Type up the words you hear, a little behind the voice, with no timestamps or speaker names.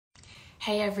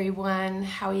Hey everyone,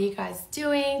 how are you guys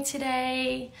doing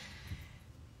today?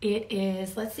 It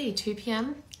is, 2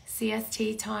 p.m.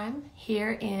 CST time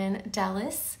here in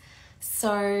Dallas.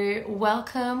 So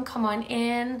welcome, come on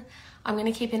in. I'm going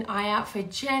to keep an eye out for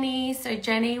Jenny. So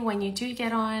Jenny, when you do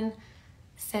get on,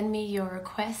 send me your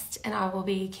request and I will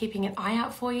be keeping an eye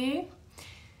out for you.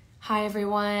 Hi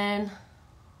everyone.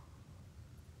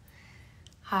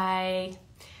 Hi.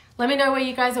 Let me know where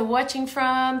you guys are watching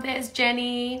from. There's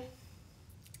Jenny.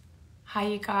 Hi,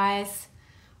 you guys.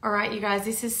 All right, you guys,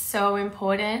 this is so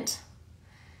important.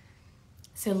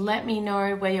 So let me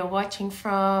know where you're watching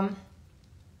from.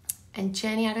 And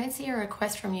Jenny, I don't see a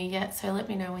request from you yet, so let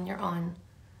me know when you're on.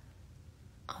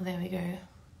 Oh, there we go.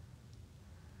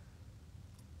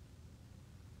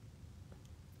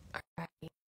 All right.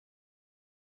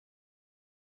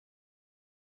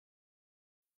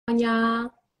 Anya,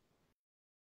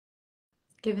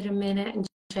 give it a minute and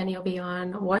Jenny will be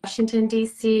on. Washington,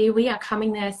 D.C. We are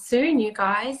coming there soon, you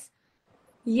guys.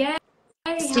 Yay.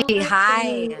 Christy,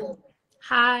 hi.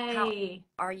 Hi. How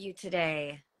are you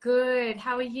today? Good.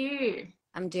 How are you?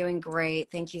 I'm doing great.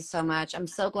 Thank you so much. I'm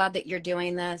so glad that you're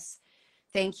doing this.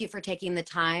 Thank you for taking the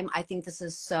time. I think this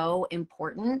is so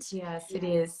important. Yes, it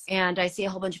is. And I see a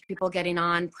whole bunch of people getting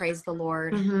on. Praise the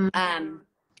Lord.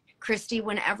 Christy,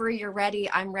 whenever you're ready,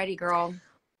 I'm ready, girl.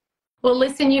 Well,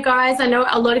 listen, you guys, I know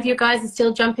a lot of you guys are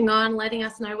still jumping on, letting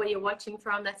us know where you're watching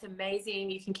from. That's amazing.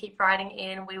 You can keep writing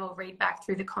in. We will read back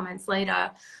through the comments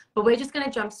later. But we're just going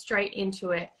to jump straight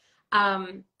into it.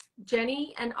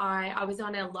 Jenny and I was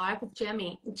on a live with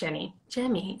Jenny.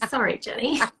 Sorry,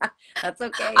 Jenny. That's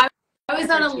okay. I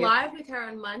was on a live with her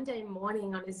on Monday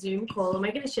morning on a Zoom call, and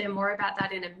we're going to share more about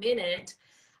that in a minute.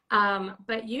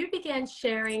 But you began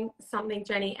sharing something,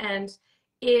 Jenny, and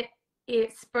it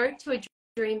spoke to a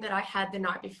dream that I had the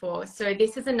night before. So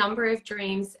this is a number of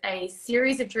dreams, a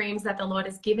series of dreams that the Lord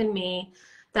has given me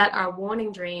that are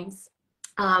warning dreams.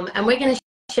 And we're going to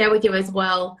share with you as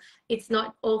well. It's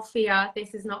not all fear.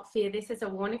 This is not fear. This is a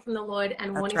warning from the Lord,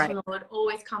 and warnings from the Lord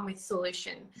always come with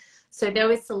solution. So there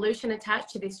was solution attached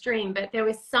to this dream, but there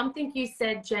was something you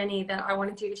said, Jenny, that I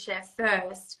wanted you to share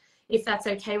first, if that's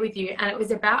okay with you. And it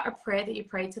was about a prayer that you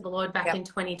prayed to the Lord back in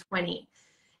 2020.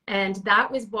 And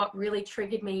that was what really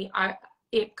triggered me.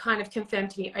 It kind of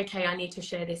confirmed to me, okay, I need to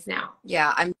share this now.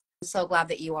 Yeah, I'm so glad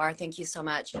that you are. Thank you so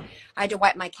much. I had to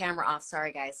wipe my camera off.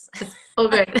 Sorry, guys. All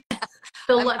good.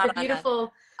 The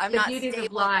beautiful, I'm the not beauties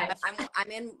stable, of life.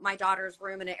 I'm in my daughter's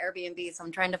room in an Airbnb, so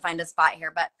I'm trying to find a spot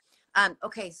here. But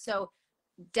okay, so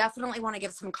definitely want to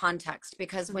give some context,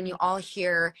 because when you all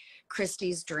hear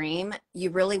Christy's dream, you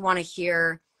really want to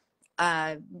hear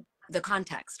the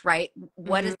context, right?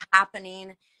 What is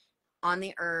happening on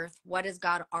the earth? What has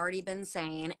God already been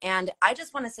saying? And I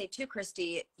just want to say too,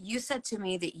 Christy, you said to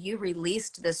me that you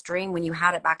released this dream when you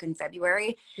had it back in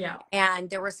February. Yeah. And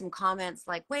there were some comments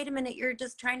like, wait a minute, you're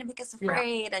just trying to make us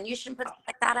afraid, and you shouldn't put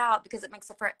like that out because it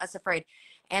makes us afraid.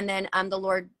 And then the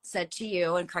Lord said to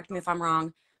you, and correct me if I'm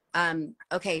wrong,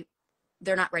 okay,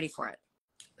 they're not ready for it.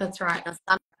 That's right. You know,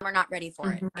 some are not ready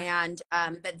for it. And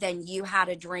but then you had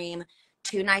a dream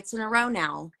 2 nights in a row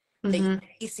now that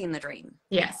you've seen the dream.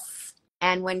 Yes.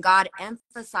 And when God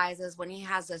emphasizes, when he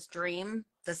has this dream,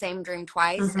 the same dream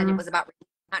twice, and it was about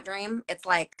that dream, it's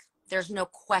like there's no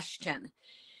question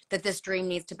that this dream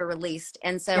needs to be released.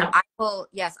 And so I'm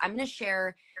going to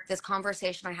share this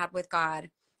conversation I had with God.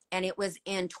 And it was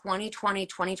in 2020,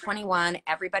 2021.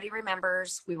 Everybody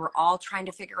remembers we were all trying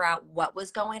to figure out what was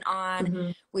going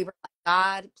on. We were like,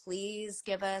 God, please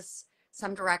give us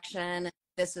some direction.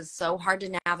 This is so hard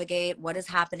to navigate. What is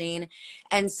happening?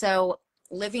 And so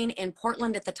living in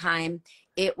Portland at the time,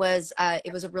 it was a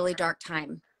really dark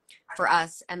time for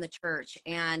us and the church.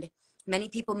 And many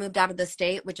people moved out of the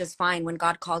state, which is fine. When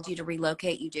God called you to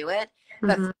relocate, you do it.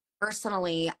 But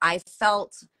personally, I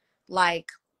felt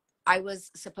like I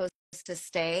was supposed to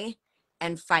stay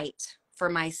and fight for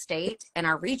my state and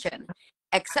our region,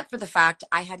 except for the fact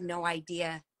I had no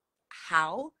idea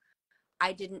how.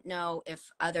 I didn't know if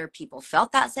other people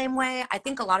felt that same way. I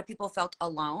think a lot of people felt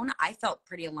alone. I felt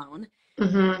pretty alone.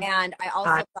 And I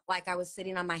also felt like I was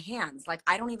sitting on my hands. Like,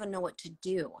 I don't even know what to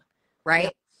do.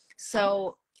 Right.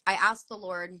 So I asked the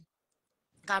Lord,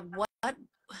 God,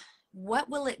 what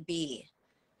will it be?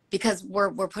 Because we're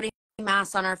putting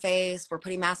masks on our face. We're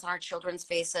putting masks on our children's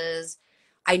faces.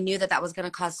 I knew that was going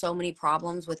to cause so many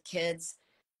problems with kids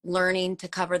learning to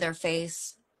cover their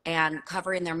face and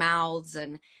covering their mouths.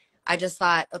 And I just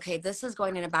thought, okay, this is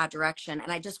going in a bad direction.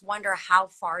 And I just wonder how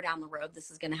far down the road this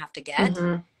is going to have to get.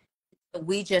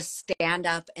 We just stand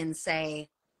up and say,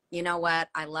 you know what?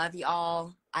 I love you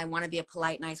all. I want to be a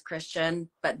polite, nice Christian,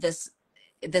 but this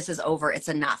this is over. It's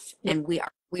enough. Yeah. And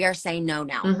we are saying no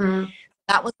now.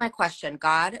 That was my question.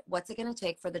 God, what's it going to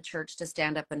take for the church to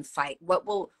stand up and fight? What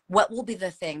will be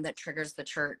the thing that triggers the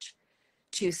church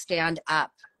to stand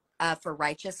up for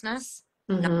righteousness,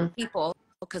 not people,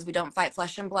 because we don't fight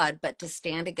flesh and blood, but to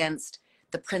stand against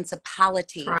the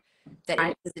principality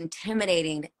that is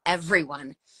intimidating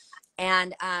everyone.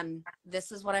 And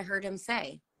this is what I heard him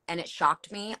say. And it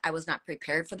shocked me. I was not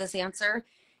prepared for this answer.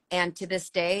 And to this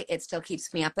day, it still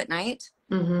keeps me up at night.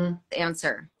 The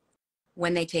answer,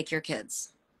 when they take your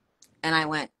kids. And I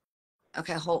went,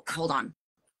 okay, hold on.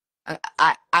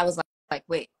 I was like,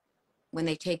 wait, when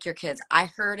they take your kids. I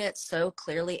heard it so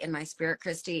clearly in my spirit,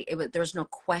 Christy. There was no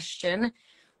question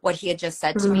what he had just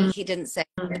said to me. He didn't say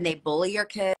when they bully your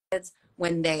kids,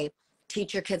 when they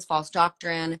teach your kids false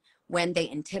doctrine, when they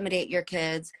intimidate your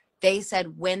kids. He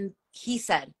said, when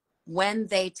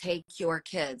they take your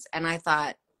kids. And I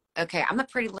thought, okay, I'm a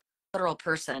pretty literal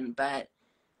person, but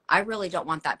I really don't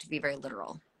want that to be very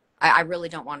literal. I really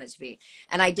don't want it to be.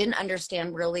 And I didn't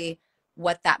understand really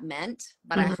what that meant,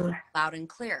 but I heard it loud and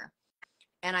clear.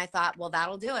 And I thought, well,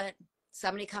 that'll do it.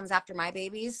 Somebody comes after my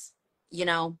babies, you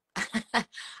know,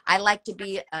 I like to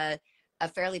be a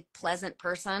fairly pleasant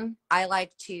person. I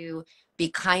like to be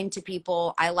kind to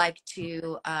people. I like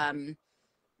to,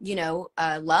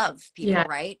 love people,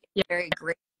 right? Very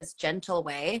gracious, gentle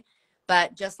way.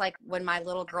 But just like when my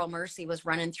little girl Mercy was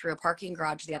running through a parking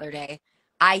garage the other day,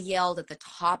 I yelled at the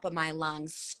top of my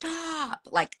lungs, stop,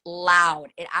 like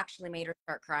loud. It actually made her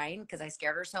start crying because I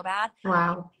scared her so bad.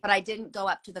 Wow. But I didn't go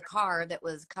up to the car that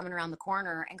was coming around the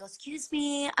corner and go, excuse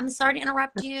me, I'm sorry to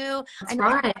interrupt you. That's I know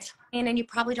right. and you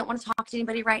probably don't want to talk to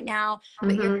anybody right now,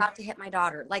 but you're about to hit my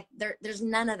daughter. Like there's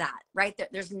none of that, right?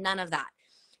 There's none of that.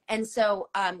 And so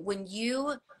when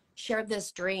you shared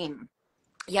this dream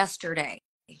yesterday,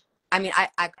 I mean,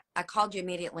 I called you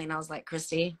immediately and I was like,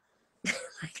 Christy,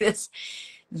 like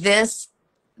this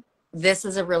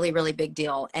is a really, really big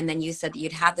deal. And then you said that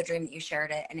you'd had the dream, that you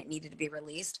shared it and it needed to be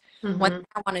released. One thing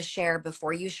I want to share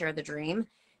before you share the dream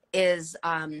is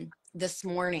this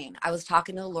morning, I was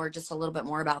talking to the Lord just a little bit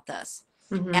more about this.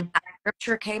 And that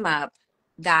scripture came up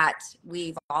that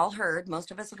we've all heard,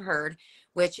 most of us have heard,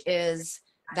 which is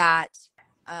that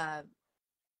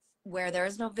where there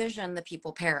is no vision, the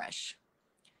people perish.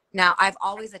 Now, I've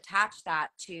always attached that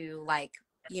to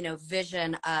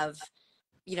vision of,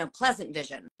 pleasant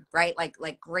vision, right?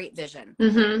 Like great vision.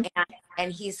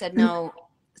 And he said, no,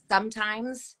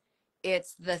 sometimes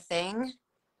it's the thing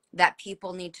that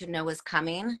people need to know is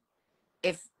coming.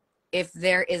 If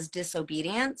there is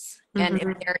disobedience and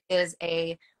if there is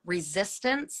a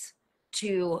resistance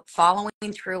to following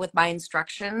through with my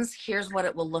instructions, here's what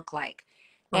it will look like.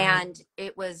 And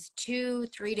it was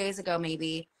 2-3 days ago,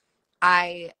 maybe,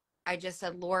 I just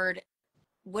said, Lord,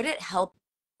 would it help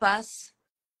us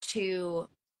to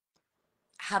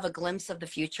have a glimpse of the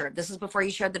future? This is before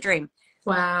you shared the dream.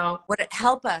 Wow. Would it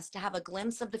help us to have a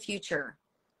glimpse of the future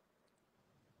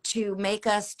to make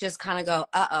us just kind of go,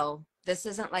 uh-oh, this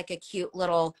isn't like a cute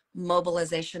little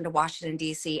mobilization to Washington,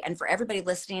 D.C. And for everybody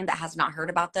listening that has not heard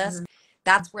about this,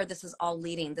 that's where this is all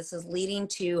leading. This is leading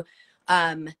to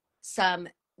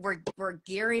we're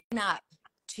gearing up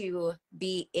to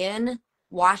be in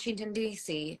Washington,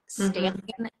 D.C., standing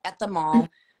at the mall,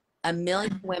 1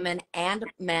 million women and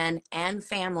men and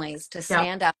families to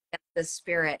stand up against this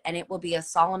spirit. And it will be a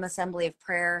solemn assembly of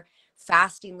prayer,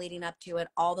 fasting leading up to it,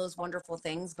 all those wonderful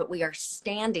things. But we are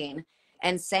standing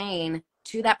and saying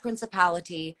to that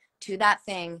principality, to that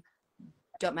thing,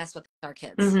 don't mess with our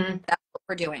kids. That's what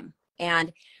we're doing.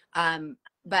 And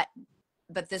but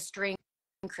this dream,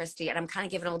 Christy, and I'm kind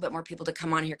of giving a little bit more people to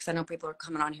come on here because I know people are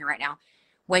coming on here right now.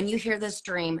 When you hear this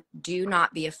dream, do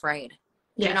not be afraid.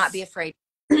 Do not be afraid.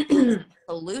 The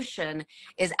solution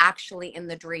is actually in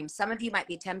the dream. Some of you might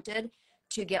be tempted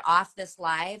to get off this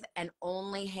live and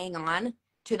only hang on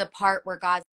to the part where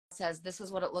God says, this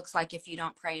is what it looks like if you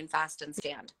don't pray and fast and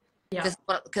stand.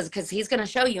 Because he's going to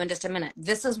show you in just a minute.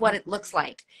 This is what it looks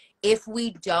like. If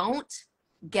we don't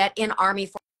get in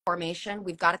army formation,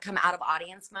 we've got to come out of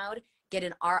audience mode, get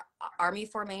in our army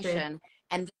formation.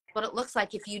 And this is what it looks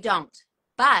like if you don't.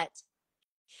 But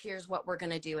here's what we're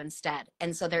going to do instead.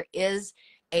 And so there is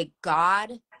a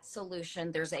God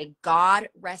solution. There's a God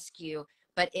rescue,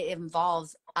 but it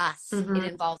involves us. It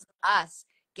involves us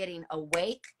getting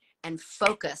awake and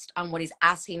focused on what he's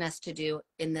asking us to do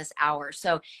in this hour.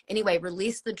 So anyway,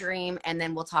 release the dream and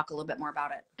then we'll talk a little bit more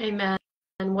about it. Amen.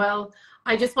 And well,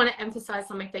 I just want to emphasize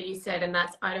something that you said, and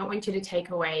that's, I don't want you to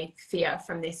take away fear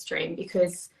from this dream,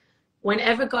 because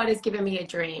whenever God has given me a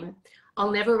dream, I'll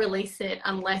never release it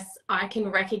unless I can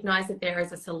recognize that there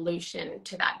is a solution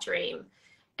to that dream.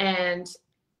 And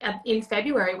in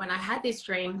February, when I had this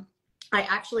dream, I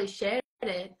actually shared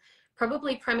it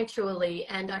probably prematurely,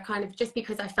 and I kind of, just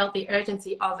because I felt the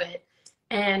urgency of it,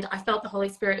 and I felt the Holy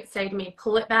Spirit say to me,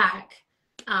 pull it back.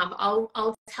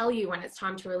 I'll tell you when it's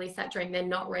time to release that dream. They're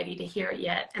not ready to hear it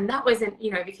yet. And that wasn't,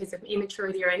 you know, because of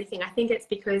immaturity or anything. I think it's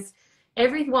because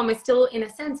everyone was still, in a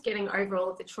sense, getting over all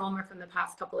of the trauma from the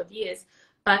past couple of years.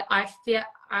 But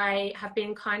I have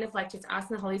been kind of like just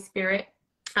asking the Holy Spirit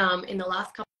in the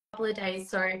last couple of days.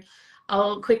 So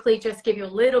I'll quickly just give you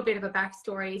a little bit of a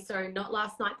backstory. So not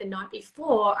last night, the night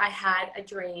before, I had a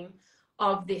dream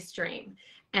of this dream.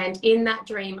 And in that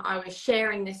dream, I was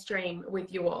sharing this dream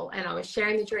with you all, and I was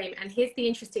sharing the dream. And here's the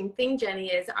interesting thing, Jenny,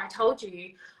 is I told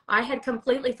you I had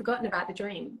completely forgotten about the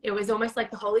dream. It was almost like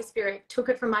the Holy Spirit took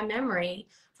it from my memory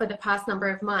for the past number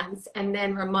of months and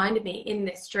then reminded me in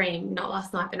this dream, not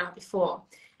last night, the night before.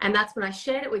 And that's when I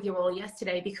shared it with you all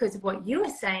yesterday, because of what you were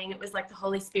saying. It was like the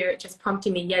Holy Spirit just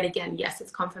prompting me yet again. Yes,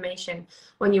 it's confirmation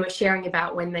when you were sharing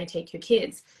about when they take your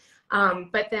kids.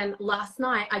 But then last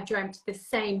night I dreamt the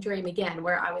same dream again,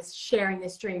 where I was sharing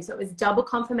this dream. So it was double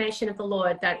confirmation of the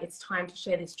Lord that it's time to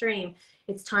share this dream.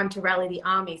 It's time to rally the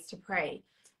armies to pray.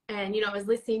 And, you know,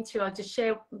 I'll just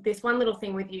share this one little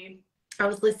thing with you. I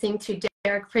was listening to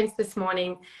Derek Prince this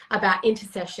morning about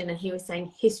intercession, and he was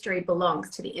saying history belongs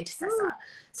to the intercessor.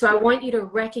 So I want you to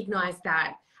recognize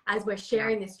that as we're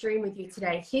sharing this dream with you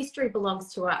today. History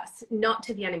belongs to us, not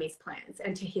to the enemy's plans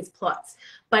and to his plots,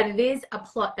 but it is a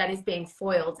plot that is being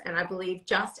foiled. And I believe,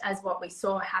 just as what we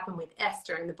saw happen with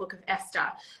Esther in the book of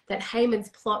Esther, that Haman's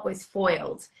plot was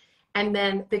foiled. And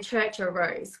then the church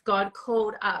arose. God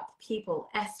called up people,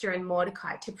 Esther and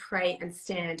Mordecai, to pray and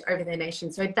stand over their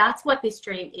nation. So that's what this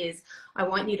dream is. I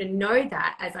want you to know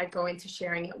that as I go into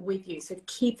sharing it with you. So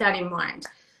keep that in mind.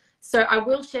 So I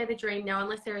will share the dream now,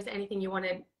 unless there is anything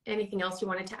else you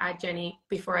wanted to add, Jenny,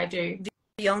 before I do.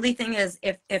 The only thing is,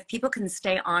 if people can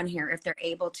stay on here, if they're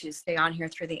able to stay on here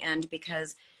through the end,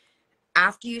 because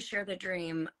after you share the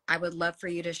dream, I would love for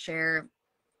you to share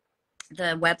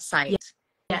the website.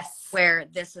 Yes. Where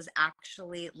this is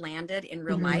actually landed in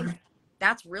real life.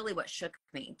 That's really what shook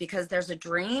me, because there's a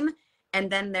dream and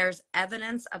then there's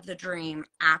evidence of the dream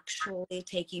actually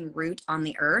taking root on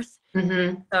the earth.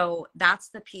 So that's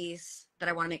the piece that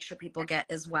I want to make sure people get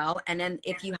as well. And then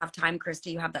if you have time,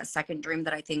 Christy, you have that second dream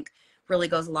that I think really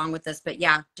goes along with this. But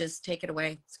yeah, just take it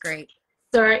away. It's great.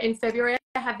 So in February,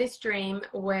 I have this dream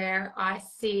where I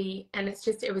see, and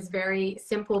it was very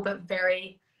simple but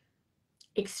very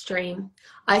extreme.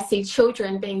 I see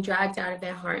children being dragged out of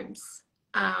their homes,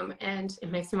 and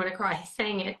it makes me want to cry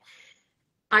saying it.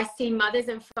 I see mothers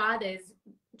and fathers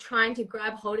trying to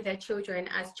grab hold of their children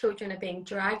as children are being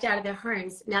dragged out of their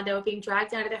homes. Now, they were being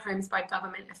dragged out of their homes by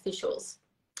government officials.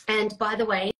 And by the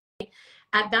way,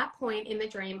 at that point in the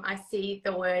dream, I see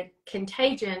the word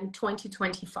contagion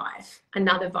 2025,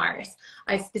 another virus.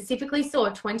 I specifically saw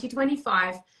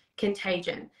 2025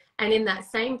 contagion. And in that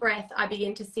same breath, I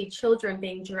begin to see children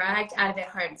being dragged out of their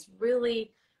homes,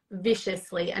 really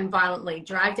viciously and violently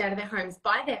dragged out of their homes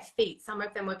by their feet. Some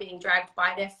of them were being dragged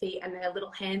by their feet, and their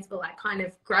little hands were like kind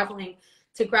of groveling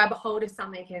to grab a hold of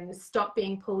something and stop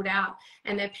being pulled out.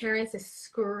 And their parents are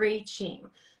screeching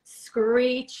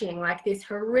like this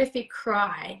horrific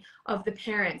cry of the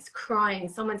parents crying.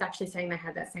 Someone's actually saying they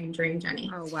had that same dream,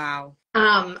 Jenny. Oh, wow.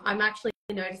 I'm actually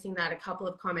noticing that a couple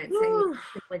of comments saying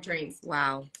similar dreams.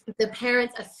 Wow. The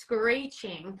parents are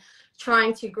screeching,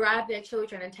 trying to grab their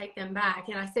children and take them back.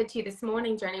 And I said to you this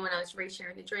morning, Jenny, when I was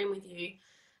resharing the dream with you,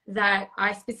 that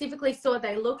I specifically saw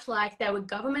they looked like they were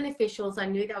government officials. I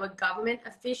knew they were government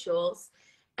officials,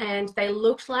 and they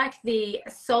looked like the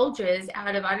soldiers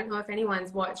out of, I don't know if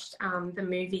anyone's watched the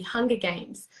movie Hunger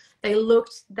Games. They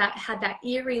had that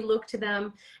eerie look to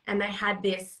them, and they had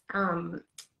this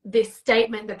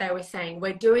statement that they were saying,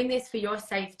 we're doing this for your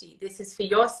safety. This is for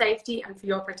your safety and for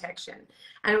your protection.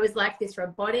 And it was like this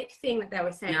robotic thing that they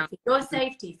were saying, for your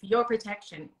safety, for your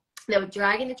protection. They were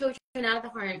dragging the children out of the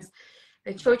homes.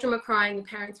 The children were crying, the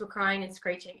parents were crying and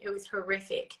screeching. It was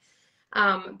horrific.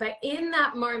 But in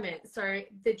that moment, so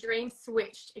the dream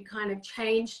switched. It kind of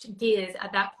changed gears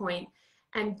at that point.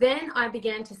 And then I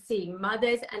began to see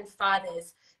mothers and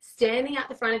fathers standing at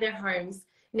the front of their homes.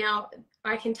 Now,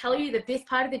 I can tell you that this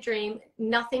part of the dream,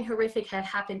 nothing horrific had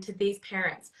happened to these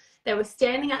parents. They were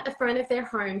standing at the front of their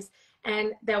homes,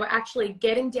 and they were actually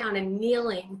getting down and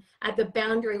kneeling at the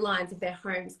boundary lines of their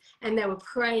homes. And they were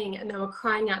praying and they were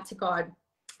crying out to God.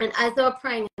 And as they were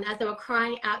praying and as they were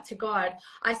crying out to God,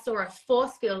 I saw a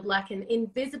force field, like an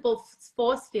invisible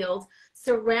force field,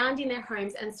 surrounding their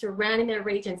homes and surrounding their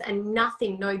regions. And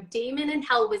nothing, no demon in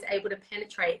hell was able to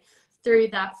penetrate through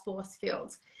that force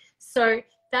field. So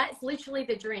that's literally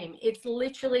the dream. It's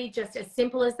literally just as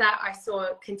simple as that. I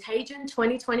saw Contagion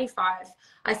 2025.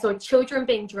 I saw children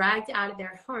being dragged out of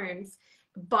their homes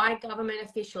by government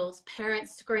officials,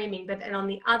 parents screaming. But then on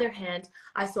the other hand,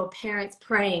 I saw parents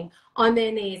praying on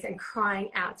their knees and crying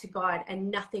out to God,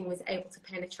 and nothing was able to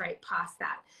penetrate past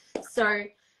that. So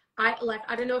I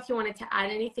don't know if you wanted to add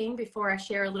anything before I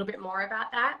share a little bit more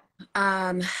about that.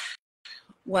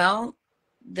 Well,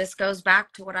 this goes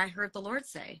back to what I heard the Lord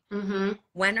say. Mm-hmm.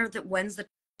 When's the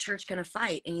church going to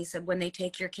fight? And he said, when they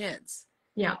take your kids.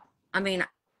 Yeah. I mean,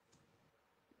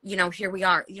 you know, here we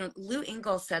are. You know, Lou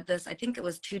Engle said this, I think it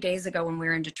was 2 days ago when we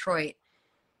were in Detroit,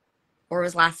 or it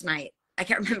was last night. I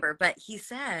can't remember, but he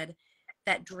said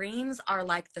that dreams are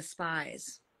like the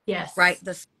spies. Yes. Right?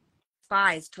 The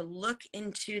spies, to look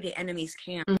into the enemy's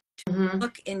camp, mm-hmm. to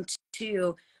look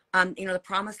into, you know, the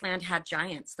promised land had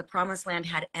giants. The promised land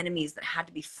had enemies that had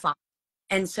to be fought.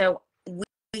 And so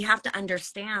we have to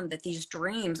understand that these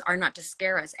dreams are not to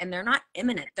scare us, and they're not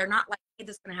imminent. They're not like, hey,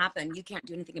 this is going to happen, you can't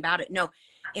do anything about it. No,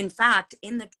 in fact,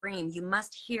 in the dream, you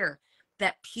must hear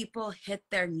that people hit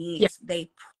their knees. Yep. They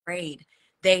prayed.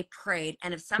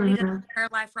 And if somebody mm-hmm. doesn't have a prayer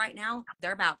life right now,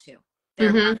 they're about to. They're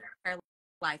mm-hmm. about to prayer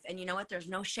life. And you know what? There's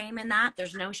no shame in that.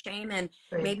 There's no shame in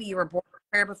maybe you were born with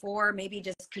prayer before, maybe you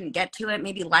just couldn't get to it.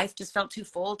 Maybe life just felt too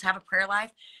full to have a prayer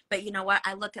life. But you know what?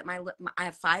 I look at I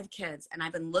have 5 kids, and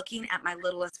I've been looking at my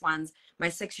littlest ones, my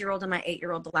 6-year-old and my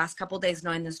 8-year-old, the last couple of days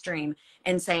knowing this dream,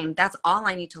 and saying, that's all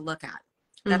I need to look at.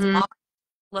 That's mm-hmm. all I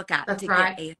need to look at. That's to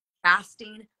right. Get a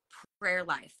fasting prayer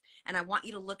life. And I want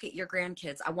you to look at your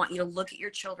grandkids. I want you to look at your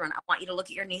children. I want you to look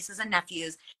at your nieces and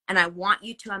nephews. And I want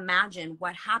you to imagine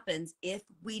what happens if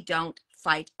we don't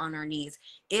fight on our knees,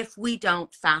 if we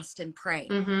don't fast and pray.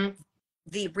 Mm-hmm.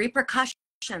 The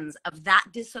repercussions of that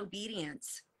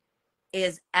disobedience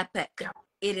is epic. Yeah.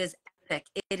 It is epic.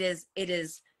 It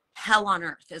is hell on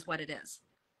earth is what it is.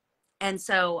 And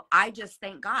so I just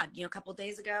thank God. You know, a couple of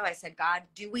days ago, I said, God,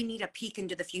 do we need a peek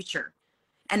into the future?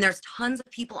 And there's tons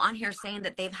of people on here saying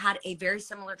that they've had a very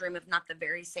similar dream, if not the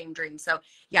very same dream. So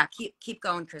yeah, keep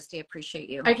going, Christy. I appreciate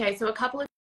you. Okay, so a couple of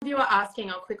you are asking,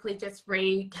 I'll quickly just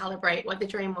recalibrate what the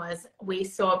dream was we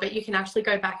saw, but you can actually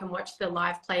go back and watch the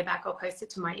live playback. I'll post it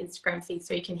to my Instagram feed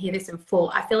so you can hear this in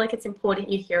full. I feel like it's important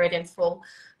you hear it in full,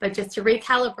 but just to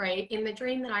recalibrate, in the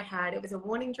dream that I had, it was a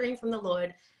warning dream from the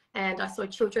Lord, and I saw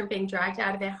children being dragged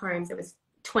out of their homes. It was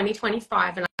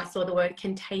 2025, and I saw the word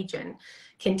contagion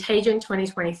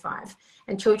 2025,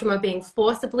 and children were being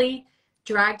forcibly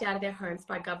dragged out of their homes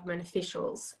by government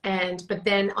officials. But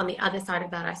then on the other side of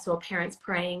that, I saw parents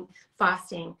praying,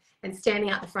 fasting, and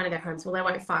standing out the front of their homes. Well, they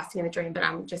weren't fasting in the dream, but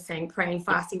I'm just saying praying,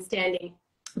 fasting, standing,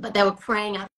 but they were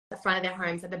praying out the front of their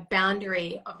homes, at the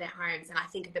boundary of their homes, and I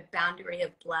think of the boundary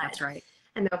of blood. That's right.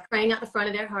 And they were praying out the front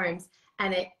of their homes,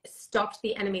 and it stopped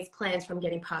the enemy's plans from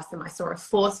getting past them. I saw a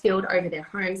force field over their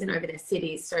homes and over their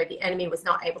cities, so the enemy was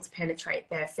not able to penetrate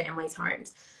their families'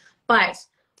 homes. But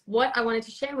what I wanted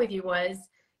to share with you was,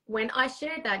 when I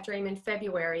shared that dream in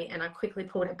February and I quickly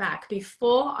pulled it back,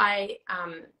 before I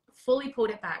fully pulled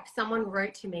it back, someone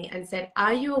wrote to me and said,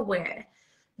 are you aware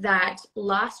that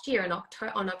last year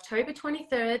on October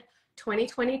 23rd,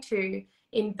 2022,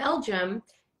 in Belgium,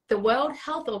 the World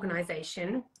Health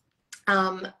Organization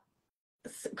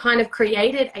kind of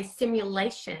created a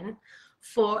simulation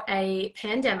for a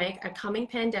pandemic, a coming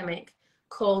pandemic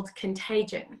called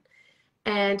Contagion.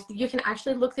 And you can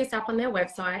actually look this up on their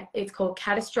website. It's called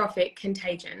Catastrophic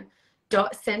Contagion.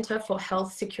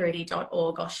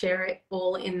 centerforhealthsecurity.org. I'll share it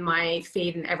all in my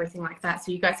feed and everything like that,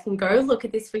 so you guys can go look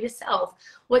at this for yourself.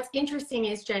 What's interesting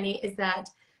is, Jenny, is that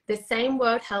the same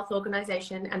World Health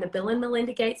Organization and the Bill and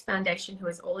Melinda Gates Foundation, who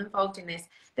is all involved in this,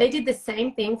 they did the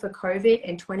same thing for COVID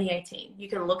in 2018. You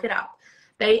can look it up.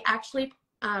 They actually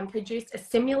produced a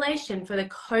simulation for the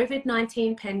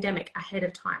COVID-19 pandemic ahead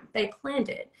of time. They planned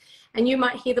it. And you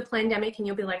might hear the pandemic and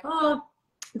you'll be like, oh,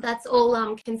 that's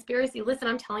all conspiracy. Listen,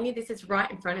 I'm telling you, this is right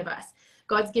in front of us.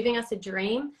 God's giving us a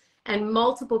dream, and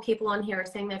multiple people on here are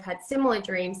saying they've had similar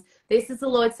dreams. This is the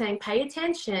Lord saying, pay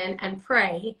attention and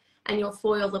pray, and you'll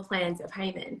foil the plans of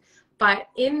Haman. But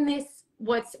in this,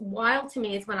 what's wild to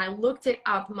me is when I looked it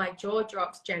up, my jaw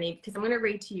dropped, Jenny, because I'm going to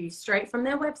read to you straight from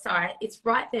their website. It's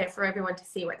right there for everyone to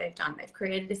see what they've done. They've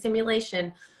created a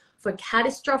simulation for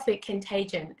catastrophic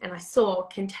contagion, and I saw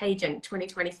Contagion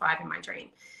 2025 in my dream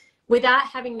without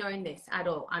having known this at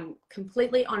all. I'm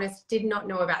completely honest, did not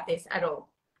know about this at all.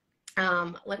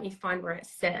 Let me find where it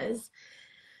says.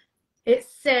 It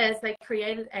says they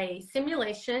created a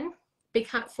simulation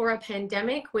for a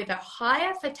pandemic with a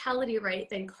higher fatality rate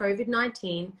than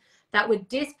COVID-19 that would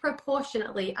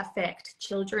disproportionately affect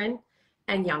children,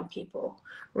 and young people.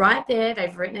 Right there,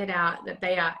 they've written it out that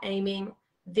they are aiming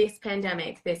this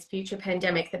pandemic, this future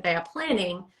pandemic that they are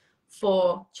planning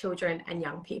for children and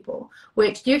young people,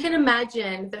 which you can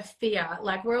imagine the fear.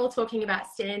 Like, we're all talking about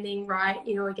standing, right,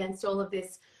 you know, against all of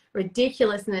this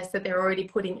ridiculousness that they're already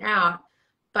putting out,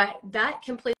 but that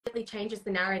completely changes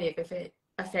the narrative if it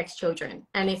affects children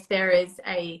and if there is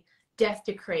a death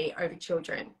decree over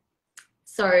children.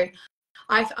 So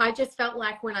I just felt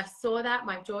like when I saw that,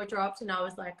 my jaw dropped, and I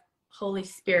was like, Holy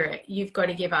Spirit, you've got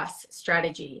to give us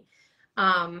strategy.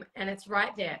 And it's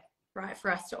right there, right,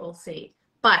 for us to all see.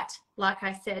 But like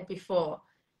I said before,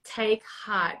 take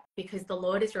heart, because the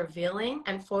Lord is revealing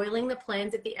and foiling the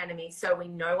plans of the enemy, so we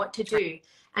know what to do,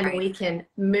 and we can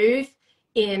move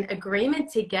in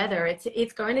agreement together.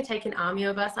 It's going to take an army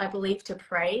of us, I believe, to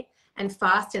pray and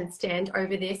fast and stand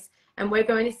over this, and we're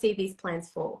going to see these plans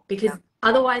fall, because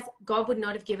otherwise God would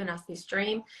not have given us this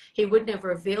dream. He wouldn't have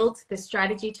revealed the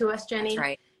strategy to us, Jenny,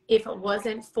 if it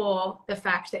wasn't for the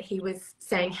fact that he was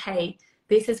saying, hey,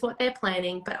 this is what they're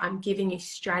planning, but I'm giving you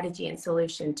strategy and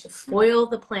solution to foil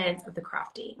the plans of the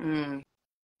crafty.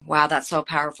 Wow, that's so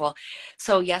powerful.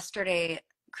 So yesterday,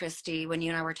 Christy, when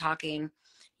you and I were talking,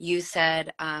 you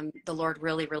said the Lord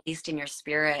really released in your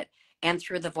spirit and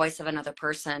through the voice of another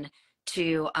person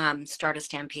to start a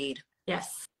stampede.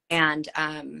 Yes. And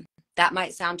that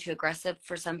might sound too aggressive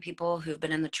for some people who've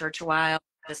been in the church a while.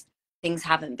 Just things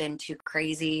haven't been too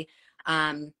crazy.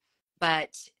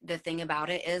 But the thing about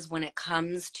it is, when it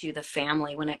comes to the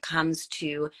family, when it comes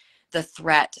to the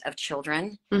threat of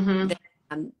children,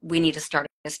 then, we need to start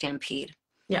a stampede.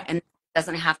 Yeah. And it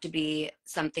doesn't have to be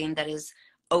something that is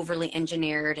overly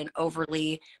engineered and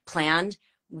overly planned.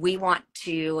 We want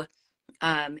to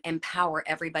empower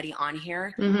everybody on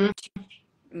here to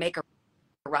make a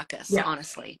ruckus.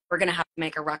 Honestly, we're going to have to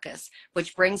make a ruckus,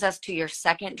 which brings us to your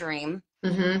second dream.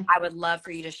 I would love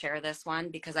for you to share this one,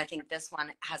 because I think this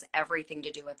one has everything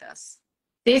to do with this.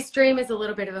 This dream is a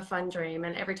little bit of a fun dream,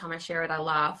 and every time I share it, I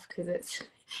laugh, because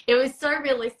it was so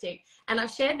realistic. And I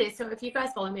shared this, so if you guys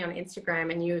follow me on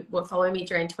Instagram and you will follow me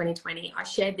during 2020, I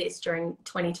shared this during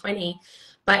 2020.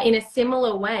 But in a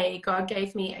similar way, God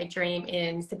gave me a dream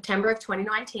in September of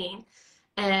 2019,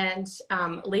 and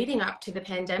leading up to the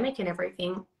pandemic and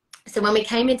everything. So when we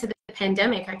came into the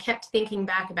pandemic, I kept thinking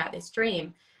back about this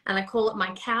dream, and I call it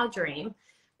my cow dream,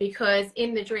 because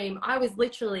in the dream, I was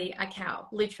literally a cow,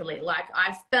 literally. Like,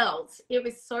 I felt, it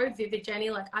was so vivid, Jenny,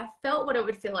 like I felt what it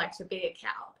would feel like to be a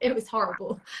cow. It was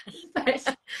horrible.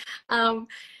 But,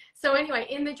 so anyway,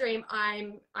 in the dream,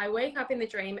 I wake up in the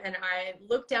dream and I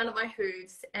look down at my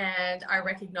hooves and I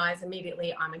recognize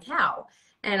immediately I'm a cow.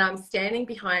 And I'm standing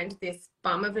behind this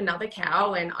bum of another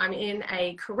cow, and I'm in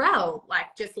a corral,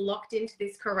 like just locked into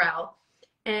this corral.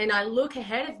 And I look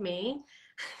ahead of me.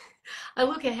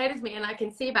 And I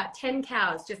can see about 10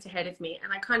 cows just ahead of me.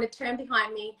 And I kind of turn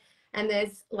behind me, and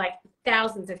there's like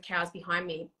thousands of cows behind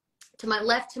me. To my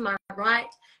left, to my right,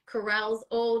 corrals,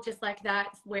 all just like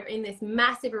that. We're in this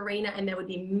massive arena, and there would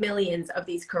be millions of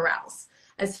these corrals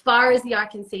as far as the eye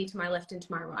can see, to my left and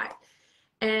to my right.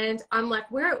 And I'm like,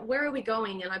 where are we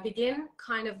going? And I begin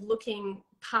kind of looking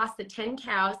past the 10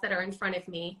 cows that are in front of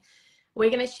me. We're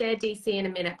going to share DC in a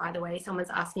minute, by the way. Someone's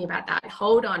asking about that.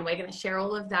 Hold on. We're going to share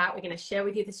all of that. We're going to share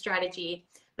with you the strategy,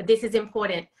 but this is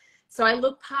important. So I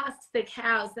look past the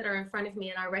cows that are in front of me,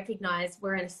 and I recognize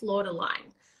we're in a slaughter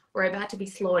line. We're about to be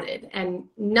slaughtered, and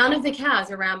none of the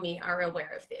cows around me are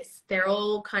aware of this. They're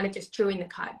all kind of just chewing the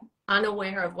cud,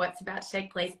 unaware of what's about to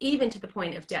take place, even to the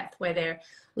point of death, where they're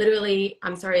literally,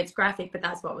 I'm sorry, it's graphic, but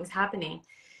that's what was happening.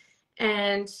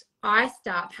 And I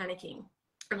start panicking,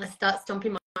 and I start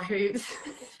stomping my hooves,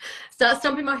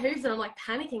 and I'm like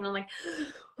panicking. I'm like,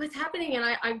 what's happening? And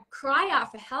I cry out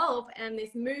for help, and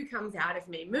this moo comes out of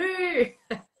me, moo.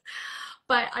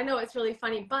 But I know it's really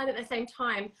funny, but at the same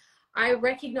time, I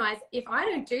recognize if I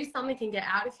don't do something and get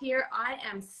out of here, I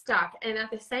am stuck. And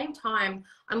at the same time,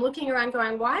 I'm looking around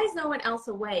going, why is no one else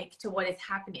awake to what is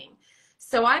happening?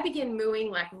 So I begin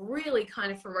mooing, like really kind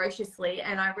of ferociously,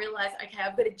 and I realize, okay,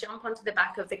 I've got to jump onto the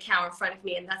back of the cow in front of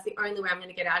me, and that's the only way I'm going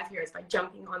to get out of here, is by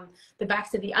jumping on the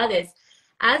backs of the others.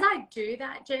 As I do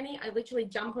that, Jenny, I literally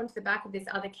jump onto the back of this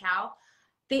other cow.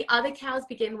 The other cows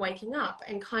begin waking up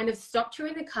and kind of stop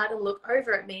chewing the cud and look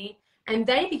over at me. And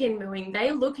they begin mooing.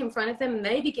 They look in front of them, and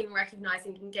they begin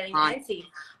recognizing and getting antsy.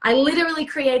 I literally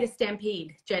create a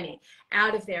stampede, Jenny,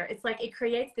 out of there. It's like it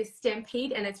creates this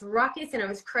stampede, and it's ruckus, and it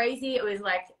was crazy. It was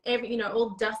like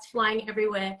all dust flying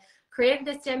everywhere. Created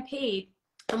a stampede,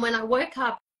 and when I woke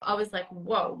up, I was like,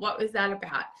 "Whoa, what was that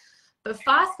about?" But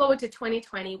fast forward to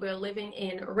 2020, we were living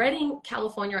in Redding,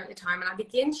 California at the time, and I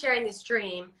began sharing this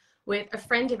dream with a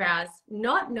friend of ours,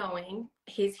 not knowing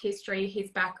his history,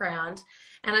 his background.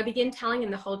 And I begin telling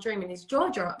him the whole dream, and his jaw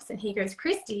drops. And he goes,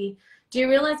 Christy, do you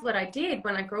realize what I did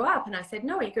when I grew up? And I said,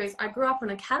 no. He goes, I grew up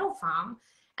on a cattle farm,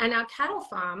 and our cattle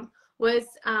farm was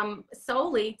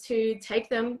solely to take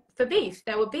them for beef.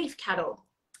 They were beef cattle.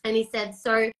 And he said,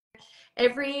 so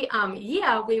every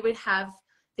year we would have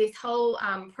this whole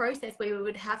process where we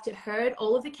would have to herd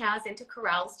all of the cows into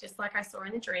corrals, just like I saw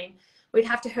in the dream. We'd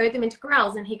have to herd them into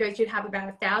corrals. And he goes, you'd have about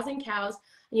 1,000 cows,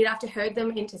 and you'd have to herd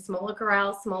them into smaller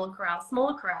corrals, smaller corral,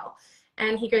 smaller corral.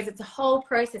 And he goes, it's a whole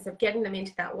process of getting them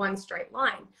into that one straight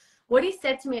line. What he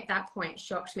said to me at that point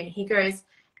shocked me. He goes,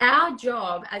 our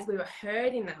job as we were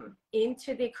herding them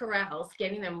into the corrals,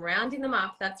 getting them, rounding them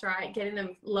up, that's right, getting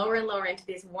them lower and lower into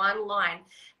this one line,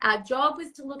 our job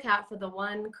was to look out for the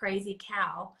one crazy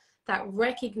cow that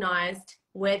recognized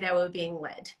where they were being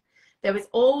led. There was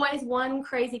always one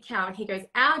crazy cow, and he goes,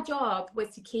 our job was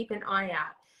to keep an eye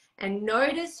out and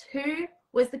notice who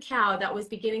was the cow that was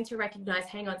beginning to recognize,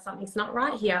 hang on, something's not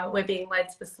right here, we're being led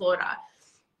to the slaughter.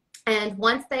 And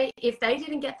if they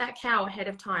didn't get that cow ahead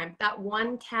of time, that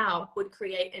one cow would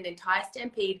create an entire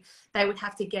stampede. They would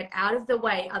have to get out of the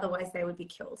way, otherwise they would be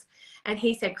killed. And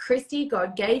he said, Christy,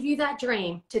 God gave you that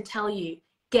dream to tell you,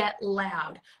 get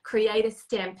loud, create a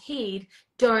stampede,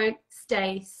 don't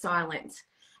stay silent.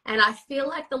 And I feel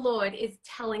like the Lord is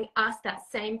telling us that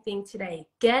same thing today.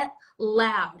 Get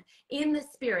loud in the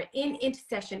spirit, in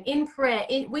intercession, in prayer,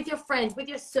 with your friends, with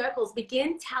your circles.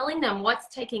 Begin telling them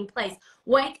what's taking place.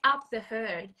 Wake up the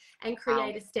herd and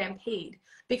create a stampede.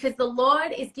 Because the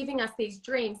Lord is giving us these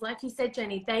dreams. Like you said,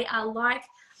 Jenny, they are like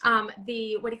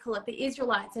the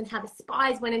Israelites, and how the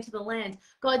spies went into the land.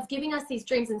 God's giving us these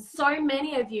dreams, and so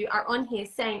many of you are on here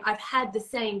saying, I've had the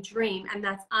same dream, and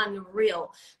that's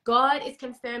unreal. God is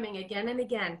confirming again and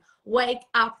again, wake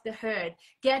up the herd,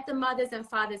 get the mothers and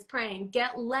fathers praying,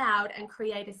 get loud and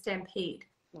create a stampede.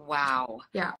 Wow.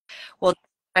 Yeah. Well,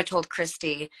 I told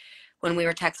Christy when we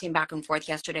were texting back and forth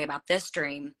yesterday about this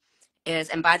dream is,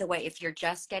 and by the way, if you're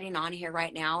just getting on here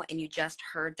right now and you just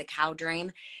heard the cow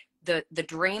dream, the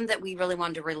dream that we really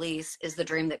wanted to release is the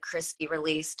dream that Christy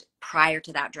released prior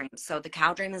to that dream. So the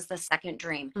cow dream is the second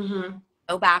dream. Mm-hmm.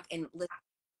 Go back and listen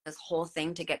to this whole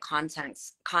thing to get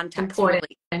context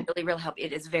really help.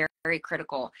 It is very, very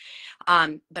critical.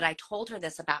 But I told her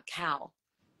this about cow.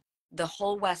 The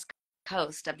whole west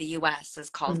coast of the US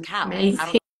is called cow. Amazing.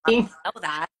 I don't know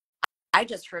that. I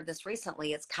just heard this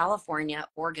recently. It's California,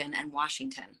 Oregon, and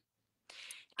Washington.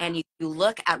 And you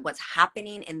look at what's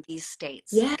happening in these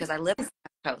states, because I live on the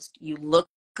West Coast. You look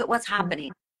at what's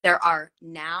happening. There are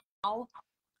now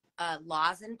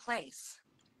laws in place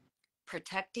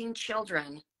protecting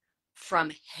children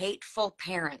from hateful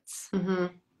parents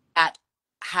that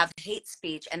have hate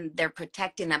speech, and they're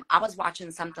protecting them. I was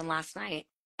watching something last night,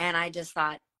 and I just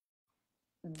thought,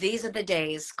 these are the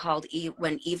days called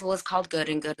when evil is called good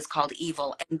and good is called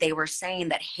evil. And they were saying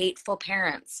that hateful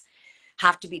parents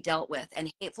have to be dealt with.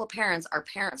 And hateful parents are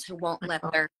parents who won't let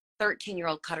their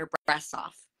 13-year-old cut her breasts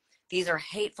off. These are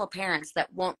hateful parents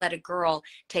that won't let a girl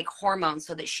take hormones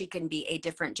so that she can be a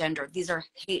different gender. These are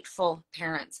hateful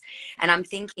parents. And I'm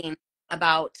thinking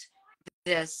about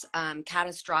this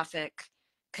catastrophic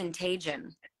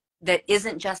contagion that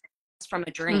isn't just from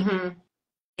a dream.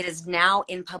 It is now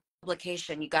in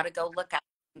publication. You got to go look at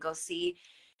it and go see,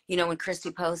 when Christy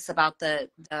posts about the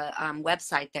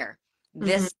website there.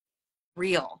 This is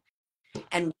real.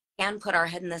 And we can put our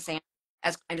head in the sand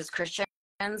as Christians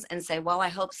and say, well, I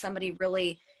hope somebody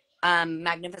really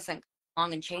magnificent comes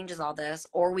along and changes all this.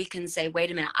 Or we can say,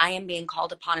 wait a minute, I am being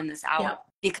called upon in this hour.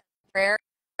 Because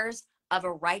prayers of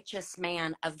a righteous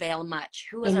man avail much.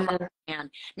 Who is a righteous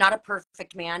man? Not a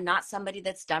perfect man, not somebody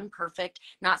that's done perfect,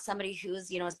 not somebody who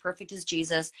is, as perfect as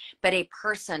Jesus, but a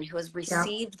person who has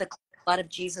received the blood of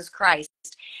Jesus Christ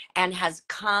and has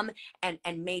come and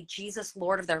made Jesus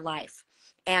Lord of their life.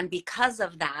 And because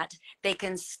of that, they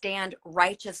can stand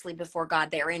righteously before God.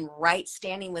 They're in right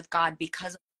standing with God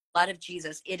because of the blood of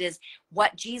Jesus. It is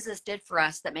what Jesus did for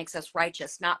us that makes us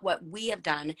righteous, not what we have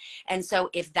done. And so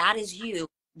if that is you,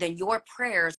 then your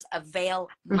prayers avail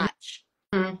much.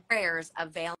 Prayers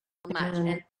avail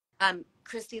much. And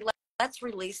Christy, let's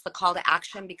release the call to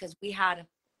action, because we had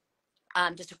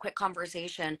just a quick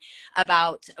conversation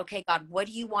about, okay, God, what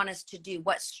do you want us to do?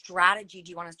 What strategy do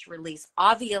you want us to release?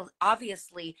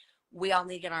 Obviously, we all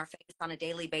need to get on our face on a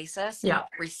daily basis.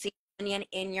 Receive communion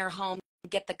in your home,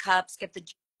 get the cups, get the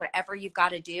whatever you've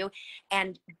got to do,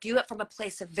 and do it from a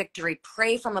place of victory.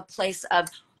 Pray from a place of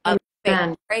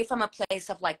faith. Pray from a place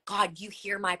of like, God, you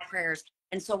hear my prayers.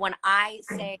 And so when I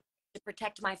say, to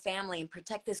protect my family and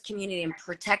protect this community and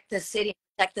protect this city,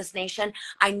 and protect this nation.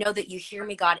 I know that you hear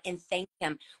me, God, and thank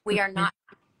him. We are not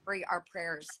free our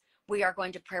prayers. We are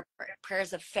going to pray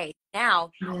prayers of faith.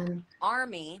 Now,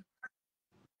 army,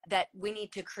 that we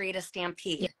need to create a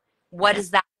stampede. What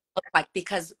does that look like?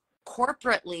 Because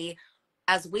corporately,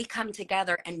 as we come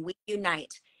together and we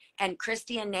unite, and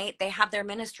Christy and Nate, they have their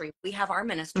ministry, we have our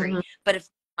ministry. But if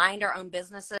we mind our own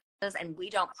businesses and we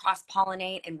don't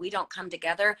cross-pollinate and we don't come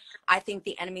together, I think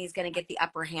the enemy is going to get the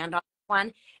upper hand on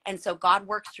one. And so God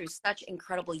works through such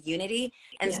incredible unity.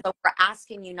 And so we're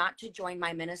asking you not to join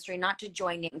my ministry, not to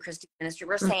join Nate and Christy's ministry.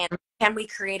 We're saying, can we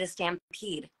create a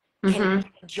stampede? Can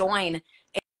we join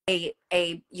a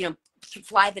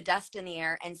fly the dust in the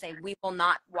air and say, we will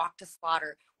not walk to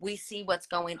slaughter. We see what's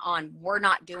going on. We're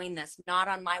not doing this. Not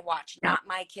on my watch. Not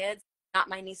my kids, not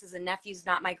my nieces and nephews,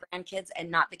 not my grandkids,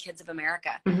 and not the kids of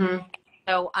America.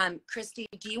 So, Christy,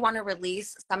 do you want to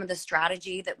release some of the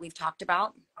strategy that we've talked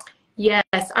about? Yes,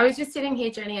 I was just sitting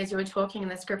here, Jenny, as you were talking,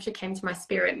 and the scripture came to my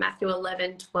spirit, Matthew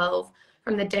 11:12.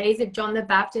 From the days of John the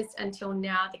Baptist until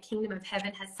now, the kingdom of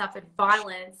heaven has suffered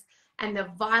violence, and the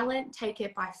violent take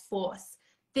it by force.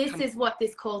 This is what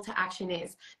this call to action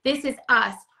is. This is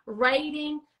us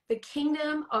raiding the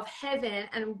kingdom of heaven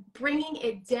and bringing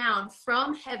it down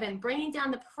from heaven, bringing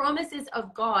down the promises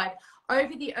of God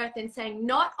over the earth and saying,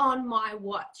 not on my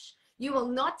watch. You will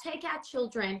not take our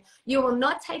children. You will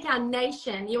not take our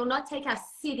nation. You will not take our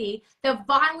city. The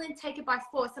violent take it by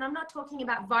force. And I'm not talking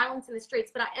about violence in the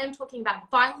streets, but I am talking about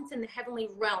violence in the heavenly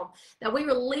realm. That we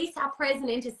release our prayers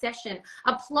and intercession.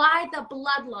 Apply the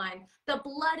bloodline. The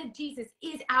blood of Jesus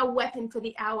is our weapon for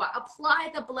the hour.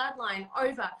 Apply the bloodline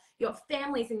over your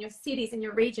families and your cities and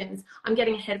your regions. I'm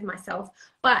getting ahead of myself.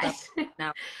 But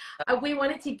we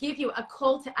wanted to give you a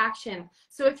call to action.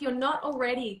 So if you're not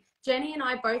already, Jenny and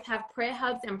I both have prayer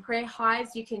hubs and prayer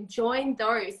hives. You can join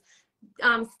those.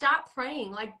 Start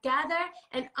praying, like gather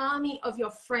an army of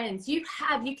your friends. You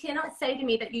cannot say to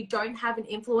me that you don't have an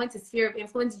influence, a sphere of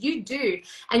influence. You do.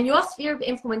 And your sphere of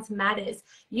influence matters.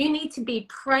 You need to be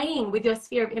praying with your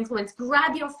sphere of influence.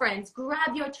 Grab your friends,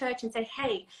 grab your church and say,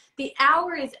 hey, the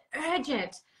hour is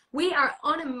urgent. We are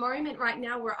on a moment right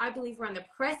now where I believe we're on the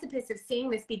precipice of seeing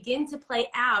this begin to play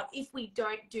out if we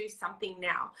don't do something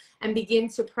now and begin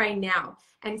to pray now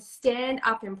and stand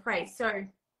up and pray. So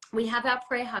we have our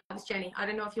prayer hubs, Jenny. I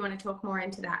don't know if you want to talk more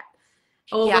into that,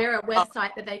 or we're a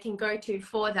website that they can go to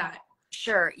for that.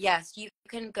 Sure. Yes. You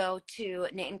can go to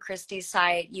Nate and Christy's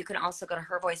site. You can also go to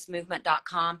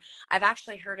hervoicemovement.com. I've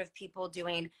actually heard of people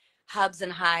doing hubs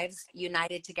and hives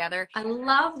united together. I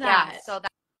love that. Yeah, so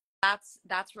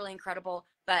that's really incredible.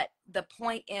 But the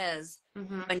point is,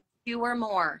 when two or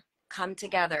more come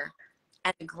together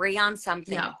and agree on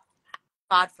something,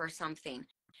 God for something,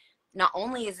 not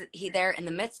only is he there in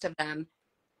the midst of them,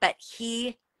 but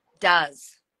he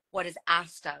does what is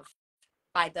asked of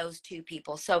by those two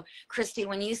people. So Christy,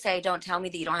 when you say, don't tell me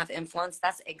that you don't have influence,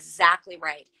 that's exactly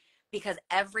right. Because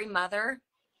every mother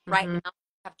right now,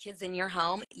 have kids in your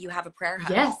home, you have a prayer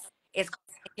hub. Yes. It's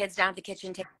kids down at the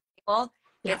kitchen table.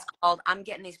 It's called, I'm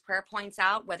getting these prayer points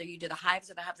out, whether you do the hives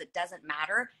or the hubs, it doesn't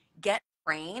matter. Get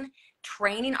praying.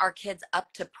 Training our kids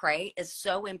up to pray is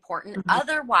so important.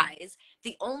 Otherwise,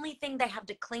 the only thing they have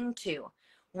to cling to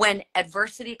when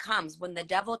adversity comes, when the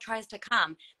devil tries to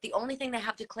come, the only thing they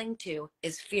have to cling to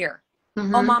is fear. Oh,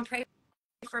 mom, pray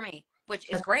for me, which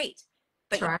is great.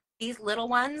 But these little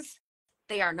ones,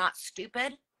 they are not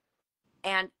stupid.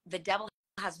 And the devil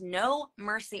has no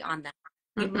mercy on them.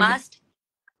 You must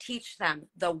teach them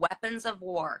the weapons of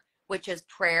war, which is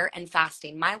prayer and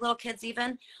fasting. My little kids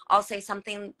even, I'll say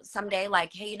something someday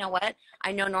like, hey, you know what?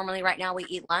 I know normally right now we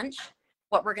eat lunch.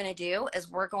 What we're going to do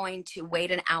is we're going to wait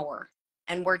an hour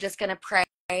and we're just going to pray,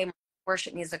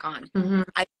 worship music on.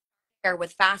 I pair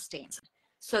with fasting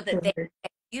so that they get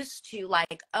used to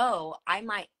like, oh, I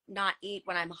might not eat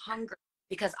when I'm hungry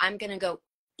because I'm going to go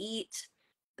eat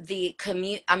I'm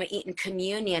going to eat in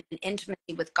communion and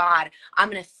intimacy with God. I'm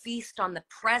going to feast on the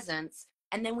presence,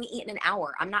 and then we eat in an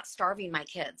hour. I'm not starving my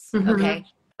kids. Okay.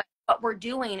 But what we're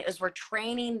doing is we're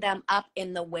training them up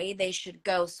in the way they should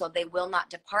go so they will not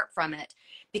depart from it,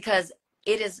 because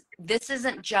this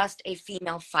isn't just a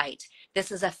female fight.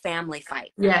 This is a family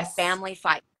fight. Yes. Family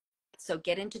fight. So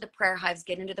get into the prayer hives,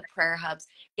 get into the prayer hubs,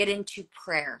 get into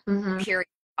prayer, period,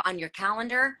 on your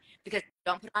calendar, because if you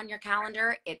don't put it on your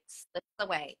calendar, it slips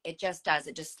away. It just does.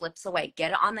 It just slips away.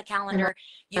 Get it on the calendar.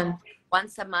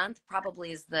 Once a month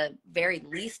probably is the very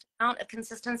least amount of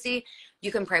consistency.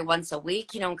 You can pray once a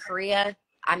week. In Korea,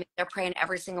 I mean, they're praying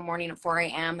every single morning at 4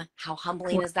 a.m. How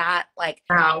humbling is that? Like,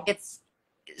 it's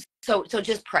so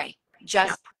just pray.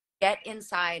 Just get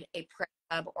inside a prayer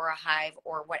club or a hive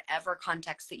or whatever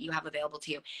context that you have available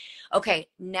to you. Okay,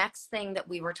 next thing that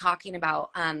we were talking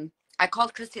about, I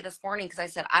called Christy this morning because I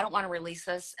said, I don't want to release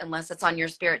this unless it's on your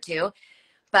spirit too.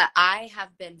 But I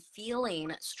have been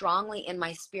feeling strongly in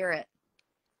my spirit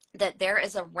that there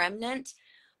is a remnant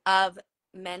of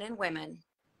men and women,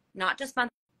 not just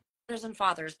mothers and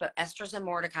fathers, but Esther's and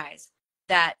Mordecai's,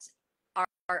 that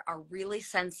are really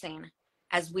sensing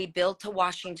as we build to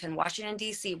Washington,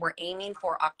 D.C., we're aiming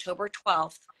for October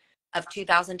 12th of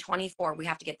 2024. We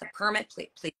have to get the permit.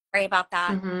 Please pray about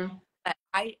that. But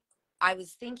I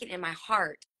was thinking in my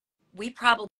heart, we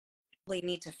probably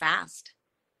need to fast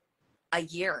a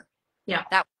year. Yeah.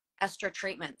 That Esther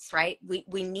treatments, right?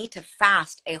 We need to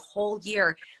fast a whole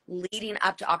year leading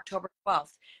up to October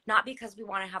 12th, not because we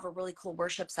want to have a really cool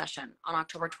worship session on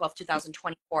October 12th,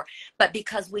 2024, but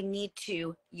because we need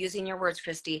to, using your words,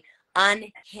 Christy,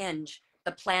 unhinge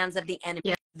the plans of the enemy.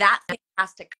 Yeah. That thing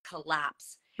has to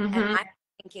collapse. And I'm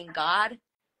thinking, God,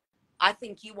 I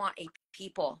think you want a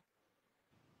people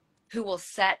who will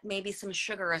set maybe some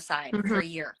sugar aside for a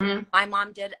year. My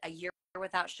mom did a year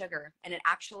without sugar, and it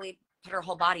actually put her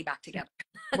whole body back together.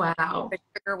 Wow. The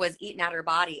sugar was eating at her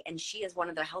body, and she is one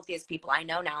of the healthiest people I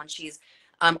know now, and she's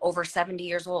over 70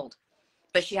 years old.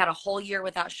 But she had a whole year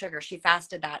without sugar. She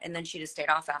fasted that, and then she just stayed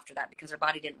off after that because her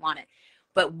body didn't want it.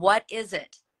 But what is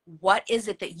it? What is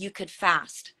it that you could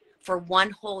fast for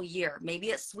one whole year? Maybe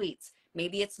it's sweets.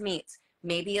 Maybe it's meats.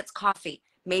 Maybe it's coffee.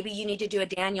 Maybe you need to do a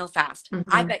Daniel fast.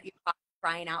 I bet you're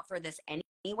crying out for this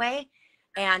anyway.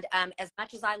 And as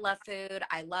much as I love food,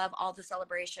 I love all the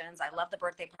celebrations, I love the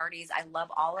birthday parties, I love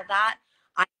all of that,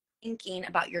 I'm thinking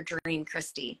about your dream,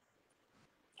 Christy.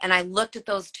 And I looked at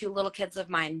those two little kids of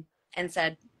mine and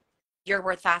said, you're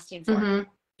worth fasting for.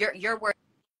 You're worth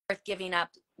giving up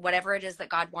whatever it is that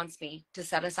God wants me to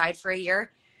set aside for a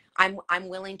year. I'm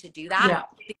willing to do that.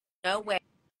 Yeah. No way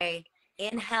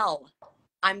in hell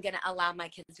I'm going to allow my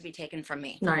kids to be taken from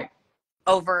me. Right.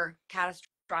 Over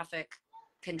catastrophic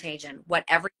contagion,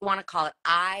 whatever you want to call it.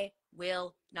 I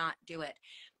will not do it.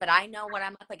 But I know what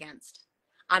I'm up against.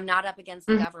 I'm not up against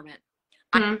the government.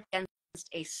 I'm against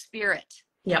a spirit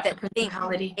that thinks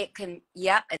it can,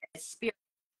 a spirit,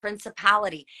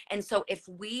 principality. And so if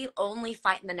we only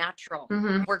fight in the natural,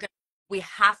 we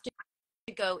have to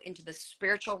go into the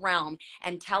spiritual realm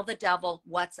and tell the devil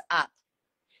what's up.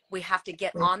 We have to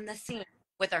get on the scene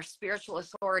with our spiritual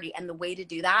authority. And the way to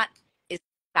do that is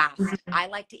fast. I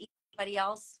like to eat anybody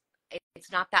else.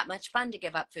 It's not that much fun to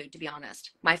give up food, to be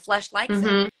honest. My flesh likes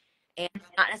it, and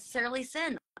not necessarily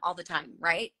sin all the time,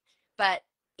 right? But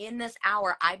in this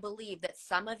hour, I believe that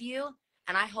some of you,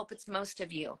 and I hope it's most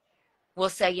of you, will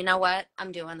say, you know what,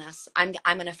 I'm doing this. I'm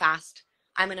going to fast.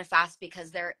 I'm going to fast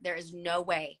because there is no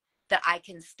way that I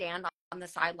can stand on the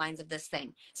sidelines of this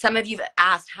thing. Some of you have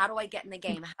asked, how do I get in the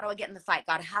game? How do I get in the fight?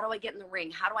 God, how do I get in the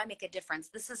ring? How do I make a difference?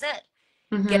 This is it.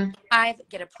 Get a hive,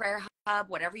 get a prayer hub,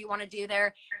 whatever you want to do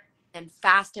there, and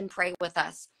fast and pray with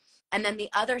us. And then the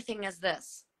other thing is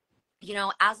this, you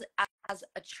know, as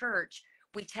a church,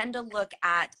 we tend to look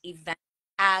at events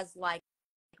as like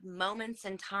moments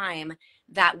in time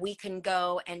that we can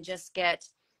go and just get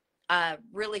a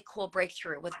really cool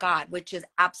breakthrough with God, which is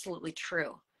absolutely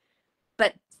true.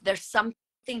 But there's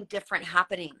something different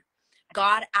happening.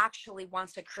 God actually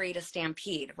wants to create a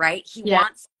stampede, right? He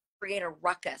wants to create a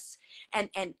ruckus. And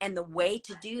the way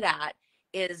to do that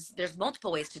is, there's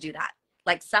multiple ways to do that.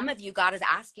 Like some of you, God is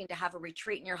asking to have a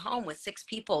retreat in your home with 6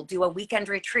 people, do a weekend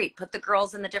retreat, put the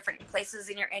girls in the different places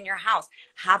in your house,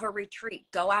 have a retreat,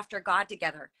 go after God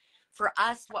together. For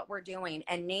us, what we're doing,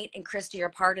 and Nate and Christy are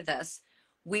part of this,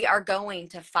 we are going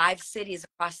to 5 cities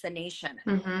across the nation.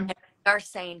 And we are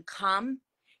saying, come,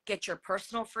 get your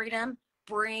personal freedom,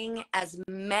 bring as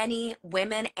many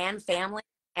women and families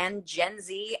and Gen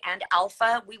Z and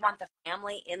Alpha. We want the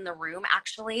family in the room,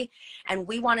 actually. And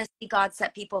we want to see God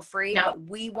set people free, but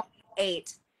we want to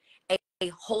create a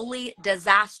holy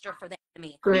disaster for the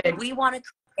enemy. Good. We want to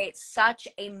create such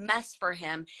a mess for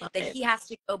him that he has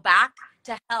to go back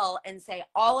to hell and say,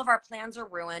 all of our plans are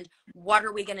ruined. What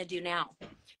are we going to do now?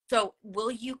 So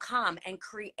will you come and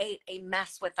create a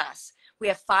mess with us? We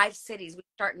have 5 cities. We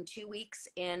start in 2 weeks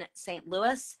in St.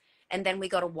 Louis, and then we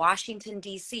go to Washington,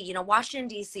 D.C. You know, Washington,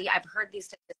 D.C., I've heard these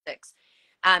statistics,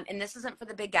 and this isn't for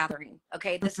the big gathering,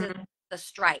 okay? This is the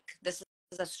strike. This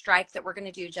is a strike that we're going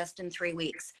to do just in 3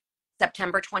 weeks,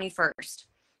 September 21st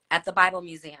at the Bible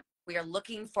Museum. We are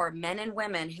looking for men and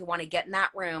women who want to get in that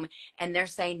room, and they're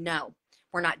saying, no,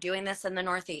 we're not doing this in the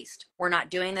Northeast. We're not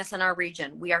doing this in our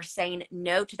region. We are saying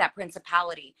no to that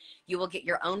principality. You will get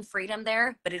your own freedom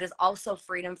there, but it is also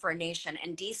freedom for a nation.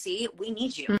 And DC, we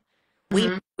need you.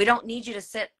 We don't need you to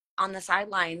sit on the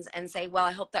sidelines and say, well,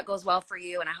 I hope that goes well for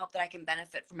you, and I hope that I can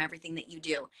benefit from everything that you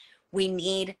do. We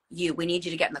need you. We need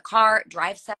you to get in the car,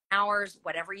 drive 7 hours,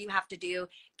 whatever you have to do,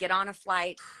 get on a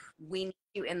flight. We need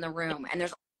you in the room. And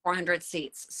there's 400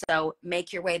 seats. So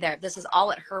make your way there. This is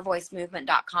all at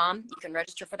hervoicemovement.com. You can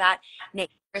register for that.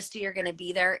 Nate, Christy are going to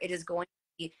be there. It is going to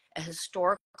be a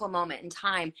historical moment in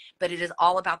time, but it is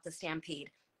all about the stampede.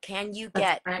 Can you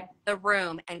get the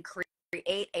room and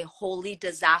create a holy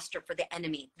disaster for the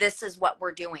enemy? This is what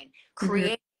we're doing.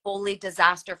 Create holy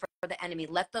disaster for the enemy.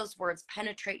 Let those words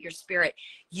penetrate your spirit.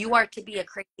 You are to be a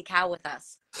crazy cow with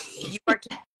us. You are to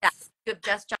be that. You have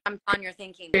just jumped on. You're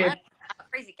thinking, what? I'm a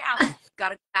crazy cow. Got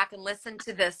to go back and listen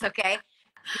to this, okay?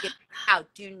 Be a cow.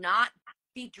 Do not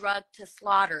be drugged to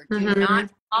slaughter. Do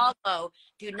not follow.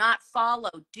 Do not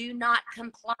follow. Do not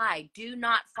comply. Do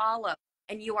not follow.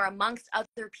 And you are amongst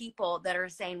other people that are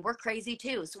saying, we're crazy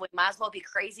too, so we might as well be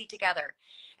crazy together.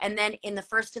 And then in the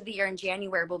first of the year in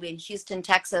January, we'll be in Houston,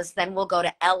 Texas. Then we'll go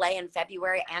to LA in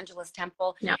February, Angela's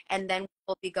Temple. Yeah. And then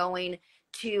we'll be going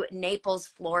to Naples,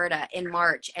 Florida in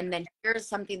March. And then here's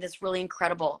something that's really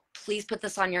incredible. Please put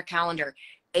this on your calendar.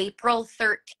 April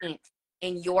 13th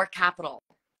in your capital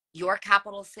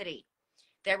city.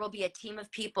 There will be a team of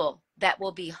people that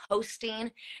will be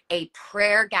hosting a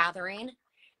prayer gathering.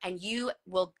 And you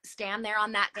will stand there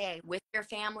on that day with your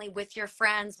family, with your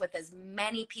friends, with as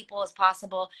many people as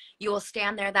possible. You will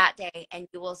stand there that day and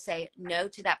you will say no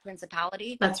to that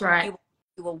principality. That's right.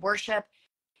 You will worship.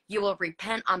 You will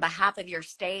repent on behalf of your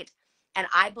state. And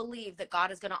I believe that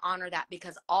God is going to honor that,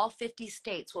 because all 50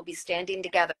 states will be standing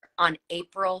together on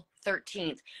April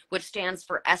 13th, which stands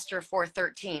for Esther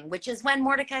 4:13, which is when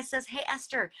Mordecai says, hey,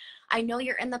 Esther, I know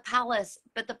you're in the palace,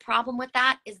 but the problem with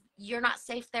that is you're not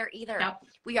safe there either. Yep.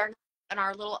 We are in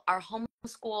our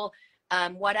homeschool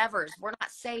whatevers. We're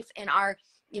not safe in our,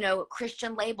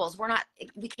 Christian labels.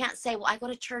 We can't say, well, I go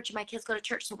to church and my kids go to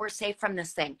church, so we're safe from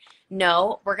this thing.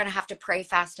 No, we're going to have to pray,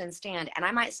 fast, and stand. And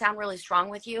I might sound really strong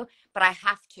with you, but I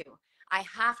have to. I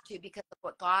have to, because of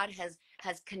what God has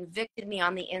convicted me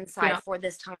on the inside for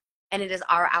this time. And it is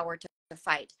our hour to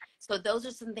fight. So those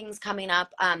are some things coming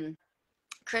up.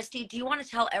 Christy, do you want to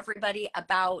tell everybody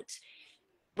about,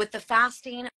 with the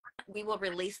fasting, we will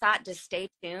release that. Just stay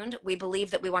tuned. We believe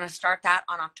that we want to start that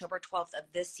on October 12th of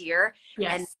this year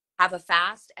and have a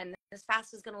fast. And this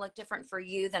fast is going to look different for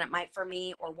you than it might for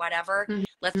me or whatever.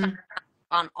 Let's not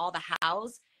on all the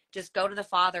hows. Just go to the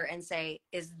Father and say,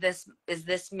 is this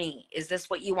me? Is this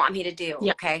what you want me to do?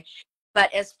 Yeah. Okay.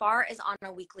 But as far as on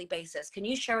a weekly basis, can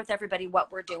you share with everybody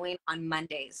what we're doing on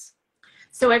Mondays?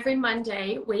 So every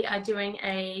Monday we are doing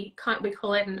we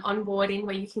call it an onboarding,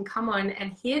 where you can come on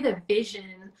and hear the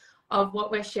vision of what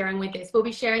we're sharing with this. We'll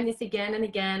be sharing this again and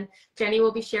again. Jenny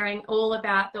will be sharing all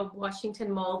about the Washington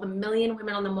Mall, the Million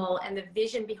Women on the Mall, and the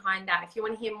vision behind that. If you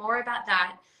want to hear more about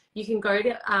that, you can go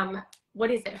to, what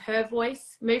is it, Her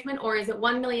Voice Movement, or is it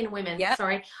 1 Million Women? Yep.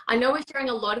 Sorry. I know we're sharing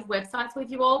a lot of websites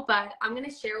with you all, but I'm going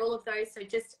to share all of those. So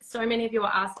just so many of you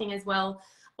are asking as well,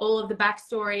 all of the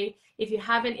backstory. If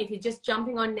you're just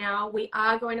jumping on now, we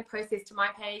are going to post this to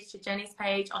my page, to Jenny's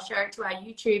page. I'll share it to our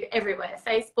YouTube, everywhere,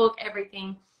 Facebook,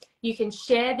 everything. You can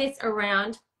share this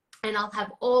around, and I'll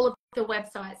have all of the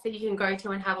websites that you can go to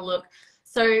and have a look.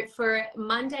 So for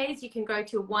Mondays, you can go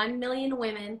to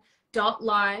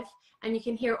 1millionwomen.live, and you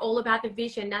can hear all about the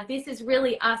vision. Now, this is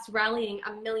really us rallying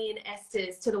a million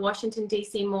Esthers to the Washington,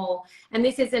 D.C. Mall. And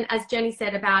this isn't, as Jenny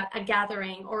said, about a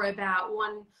gathering or about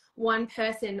one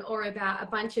person or about a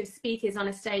bunch of speakers on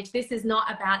a stage. This is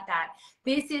not about that.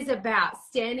 This is about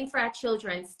standing for our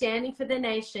children, standing for the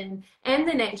nation and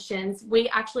the nations. We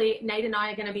actually, Nate and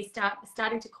I are going to be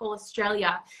starting to call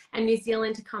Australia and New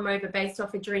Zealand to come over based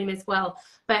off a dream as well.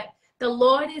 But the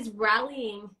Lord is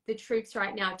rallying the troops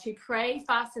right now to pray,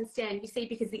 fast, and stand. You see,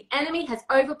 because the enemy has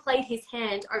overplayed his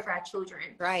hand over our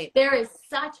children. Right. There is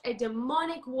such a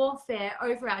demonic warfare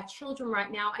over our children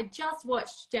right now. I just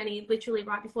watched, Jenny, literally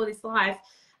right before this live,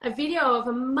 a video of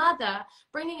a mother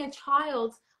bringing a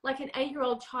child, like an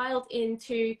 8-year-old child, in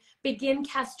to begin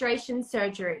castration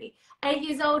surgery. 8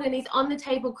 years old, and he's on the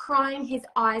table crying his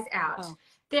eyes out. Oh.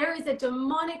 There is a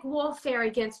demonic warfare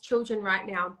against children right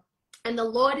now. And the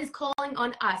Lord is calling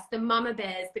on us, the mama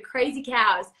bears, the crazy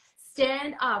cows.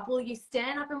 Stand up. Will you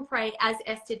stand up and pray as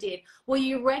Esther did? Will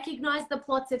you recognize the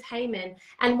plots of Haman?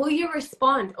 And will you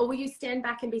respond, or will you stand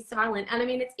back and be silent? And I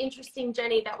mean, it's interesting,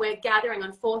 Jenny, that we're gathering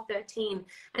on 4:13,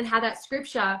 and how that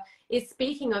scripture is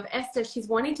speaking of Esther. She's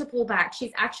wanting to pull back.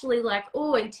 She's actually like,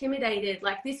 oh, intimidated,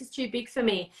 like this is too big for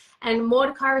me. And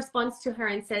Mordecai responds to her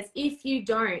and says, if you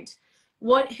don't,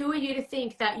 Who are you to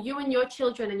think that you and your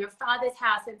children and your father's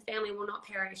house and family will not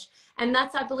perish? And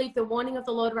that's, I believe, the warning of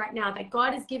the Lord right now, that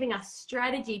God is giving us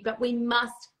strategy, but we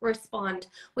must respond.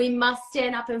 We must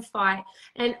stand up and fight.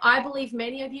 And I believe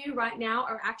many of you right now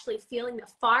are actually feeling the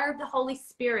fire of the Holy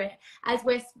Spirit as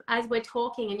we're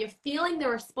talking, and you're feeling the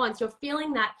response. You're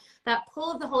feeling that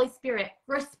pull of the Holy Spirit.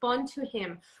 Respond to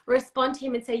him. Respond to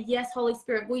him and say, yes, Holy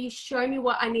Spirit, will you show me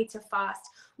what I need to fast?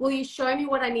 Will you show me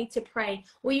what I need to pray?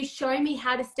 Will you show me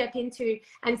how to step into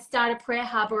and start a prayer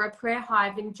hub or a prayer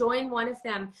hive and join one of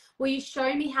them? Will you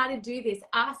show me how to do this?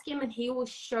 Ask him and he will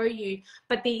show you.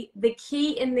 But the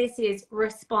key in this is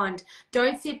respond.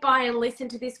 Don't sit by and listen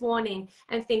to this warning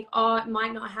and think, oh, it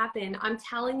might not happen. I'm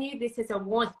telling you, this is a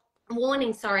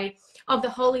warning of the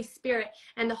Holy Spirit,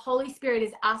 and the Holy Spirit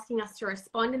is asking us to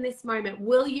respond in this moment.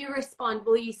 Will you respond?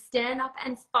 Will you stand up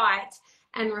and fight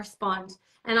and respond?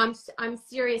 And I'm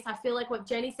serious. I feel like what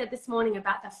Jenny said this morning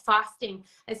about the fasting,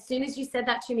 as soon as you said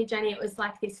that to me, Jenny, it was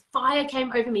like this fire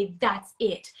came over me. That's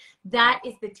it. That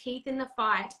is the teeth in the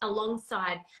fight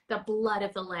alongside the blood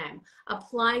of the Lamb,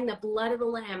 applying the blood of the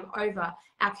Lamb over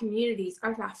our communities,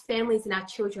 over our families and our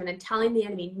children, and telling the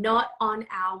enemy, not on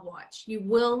our watch. You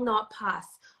will not pass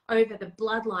over the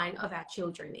bloodline of our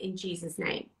children, in Jesus'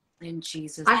 name. In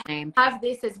Jesus' name. I have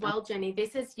this as well, Jenny.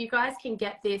 This is, you guys can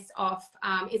get this off,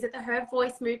 is it the Her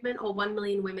Voice Movement or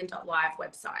 1millionwomen.live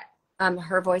website?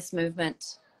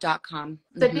 Hervoicemovement.com.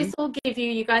 So this will give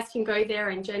you guys can go there,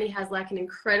 and Jenny has like an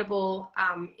incredible,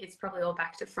 it's probably all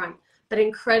back to front, but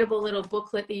incredible little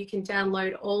booklet that you can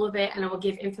download all of it, and it will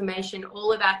give information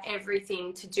all about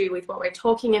everything to do with what we're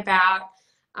talking about.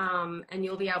 And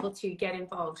you'll be able to get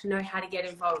involved, know how to get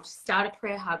involved, start a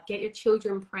prayer hub, get your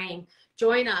children praying,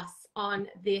 join us on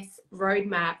this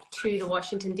roadmap to the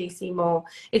Washington, D.C. Mall.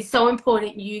 It's so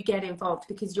important you get involved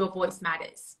because your voice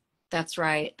matters. That's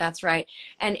right. That's right.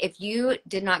 And if you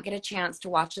did not get a chance to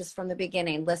watch this from the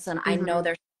beginning, listen, I know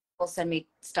there's people send me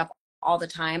stuff all the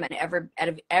time, and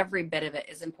every bit of it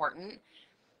is important.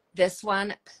 This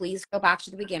one, please go back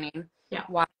to the beginning,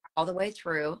 watch all the way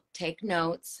through, take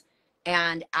notes,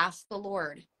 and ask the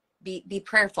Lord. Be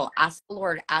prayerful. Ask the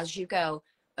Lord as you go.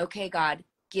 Okay, God,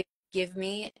 give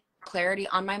me clarity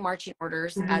on my marching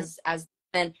orders as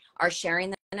men are sharing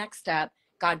the next step.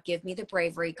 God, give me the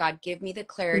bravery. God, give me the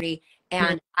clarity.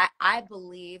 And I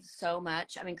believe so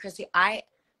much. I mean, Christy,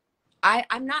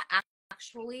 I'm not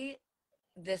actually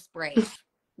this brave.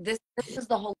 This is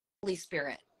the Holy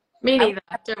Spirit. Me neither.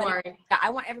 Don't worry. I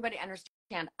want everybody to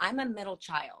understand I'm a middle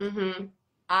child.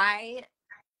 I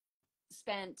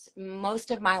spent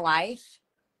most of my life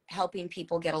helping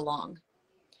people get along.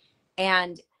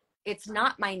 And it's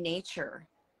not my nature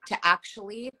to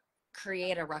actually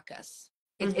create a ruckus.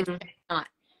 It's not.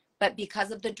 But because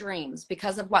of the dreams,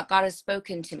 because of what God has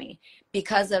spoken to me,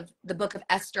 because of the book of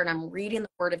Esther, and I'm reading the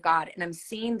word of God, and I'm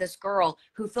seeing this girl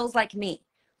who feels like me.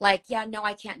 Like, yeah, no,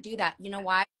 I can't do that. You know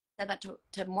why? I said that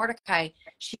to Mordecai.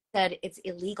 She said, it's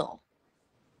illegal.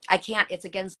 I can't. It's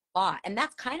against the law. And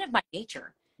that's kind of my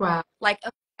nature. Wow. Like,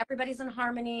 okay, everybody's in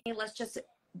harmony. Let's just,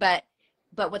 but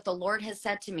what the Lord has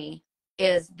said to me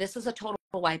is, this is a total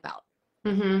wipeout.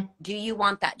 Do you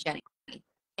want that, Jenny?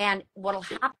 And what'll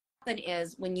happen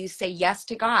is when you say yes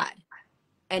to God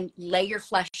and lay your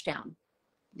flesh down,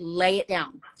 lay it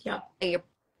down. Yeah.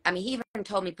 I mean, he even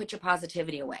told me, put your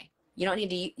positivity away. You don't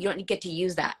need to get to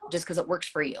use that just because it works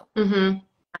for you. And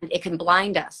it can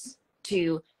blind us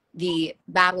to the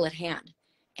battle at hand.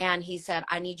 And he said,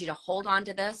 I need you to hold on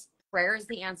to this. Prayer is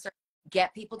the answer.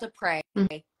 Get people to pray,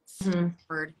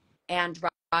 and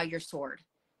draw your sword.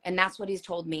 And that's what he's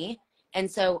told me. And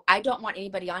so I don't want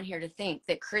anybody on here to think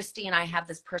that Christy and I have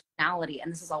this personality and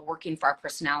this is all working for our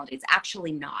personality. It's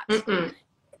actually not.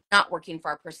 Not working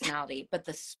for our personality. But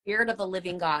the Spirit of the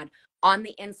living God on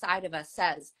the inside of us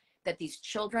says that these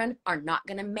children are not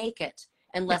going to make it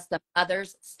unless the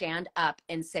mothers stand up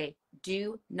and say,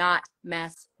 do not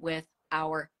mess with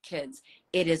our kids.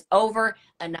 It is over.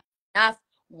 Enough.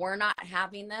 We're not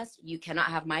having this. You cannot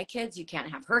have my kids. You can't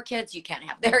have her kids. You can't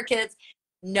have their kids.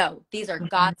 No, these are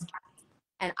God's kids.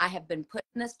 And I have been put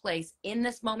in this place in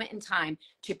this moment in time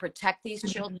to protect these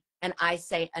children. And I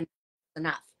say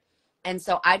enough. And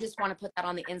so I just want to put that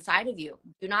on the inside of you.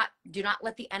 Do not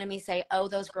let the enemy say, oh,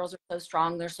 those girls are so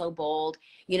strong. They're so bold.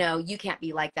 You know, you can't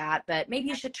be like that, but maybe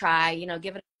you should try,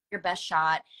 give it your best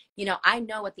shot. I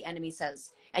know what the enemy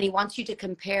says, and he wants you to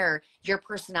compare your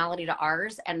personality to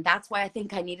ours. And that's why I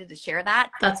think I needed to share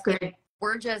that. That's great.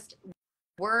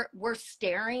 We're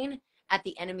staring at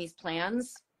the enemy's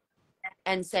plans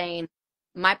and saying,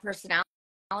 my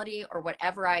personality or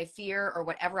whatever I fear or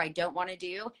whatever I don't want to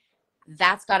do,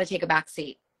 that's got to take a back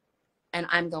seat. And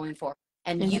I'm going forward.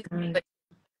 And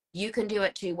you can do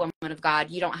it too, woman of God.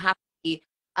 You don't have to be,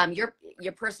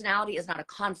 your personality is not a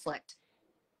conflict.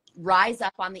 Rise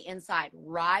up on the inside,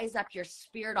 rise up your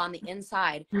spirit on the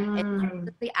inside. And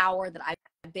this is the hour that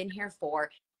I've been here for.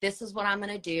 This is what I'm going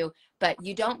to do. But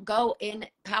you don't go in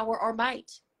power or might,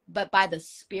 but by the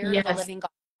Spirit of the living God,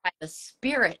 by the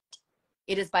Spirit.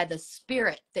 It is by the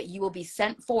Spirit that you will be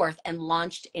sent forth and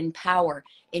launched in power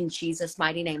in Jesus'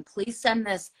 mighty name. Please send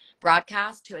this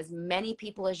broadcast to as many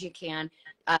people as you can.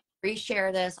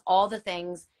 Reshare this, all the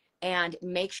things, and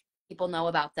make sure people know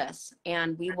about this.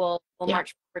 And we'll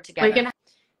march forward together. We're going to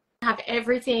have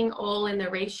everything all in the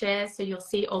reshare, so you'll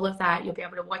see all of that. You'll be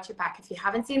able to watch it back. If you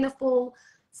haven't seen the full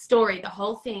story, the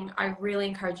whole thing, I really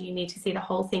encourage you need to see the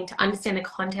whole thing to understand the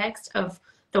context of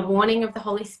the warning of the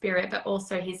Holy Spirit, but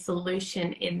also his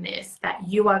solution in this, that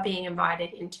you are being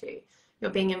invited into.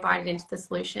 You're being invited into the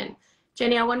solution.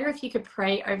 Jenny, I wonder if you could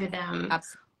pray over them.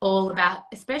 Absolutely. All about,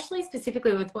 especially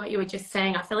specifically with what you were just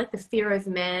saying. I feel like the fear of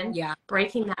man,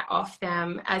 breaking that off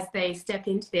them as they step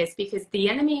into this, because the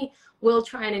enemy will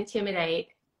try and intimidate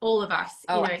all of us,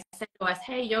 you know, say to us,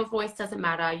 hey, your voice doesn't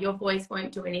matter. Your voice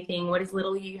won't do anything. What is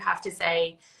little you have to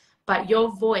say? But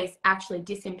your voice actually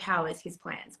disempowers his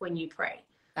plans when you pray.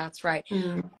 That's right.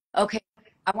 Okay.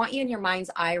 I want you in your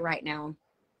mind's eye right now.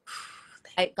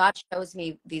 God shows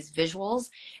me these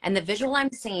visuals, and the visual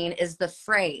I'm seeing is the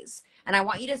phrase. And I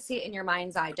want you to see it in your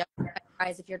mind's eye. Don't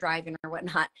guys if you're driving or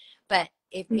whatnot. But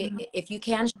if you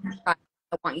can, I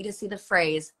want you to see the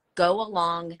phrase, go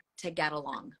along to get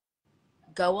along.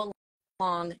 Go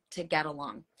along to get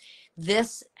along.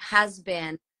 This has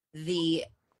been the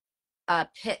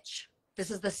pitch. This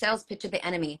is the sales pitch of the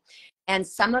enemy. And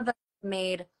some of us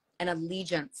made an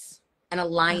allegiance, an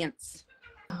alliance,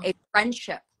 a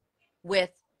friendship with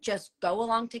just go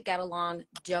along to get along.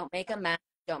 Don't make a mess.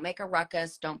 Don't make a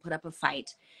ruckus. Don't put up a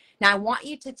fight. Now, I want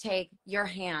you to take your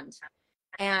hand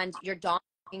and your dominant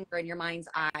finger in your mind's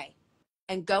eye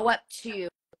and go up to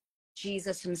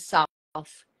Jesus himself.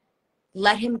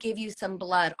 Let him give you some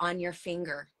blood on your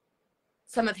finger,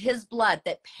 some of his blood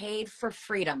that paid for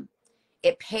freedom.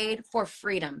 It paid for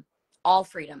freedom, all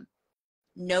freedom,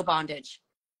 no bondage.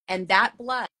 And that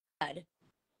blood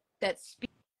that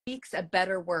speaks a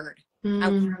better word. I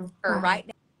want her right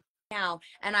now,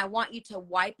 and I want you to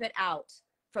wipe it out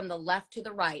from the left to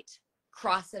the right.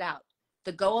 Cross it out.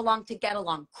 The go along to get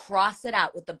along. Cross it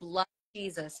out with the blood of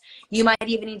Jesus. You might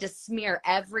even need to smear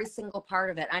every single part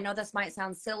of it. I know this might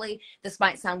sound silly. This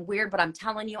might sound weird, but I'm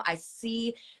telling you, I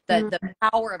see the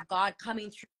power of God coming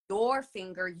through your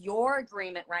finger, your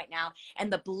agreement right now.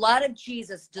 And the blood of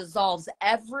Jesus dissolves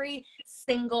every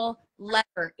single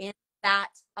letter in that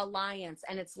alliance.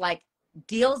 And it's like,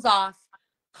 deals off,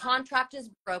 contract is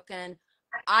broken,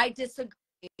 I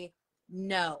disagree,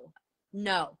 no,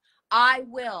 I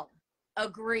will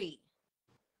agree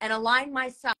and align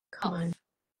myself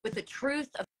with the truth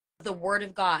of the word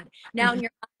of God. Now in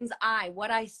your mind's eye,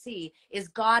 what I see is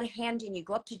God handing you,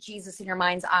 go up to Jesus in your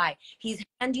mind's eye, he's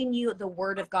handing you the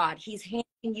word of God, he's handing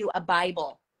you a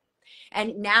Bible.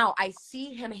 And now I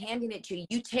see him handing it to you.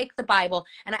 You take the Bible,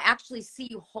 and I actually see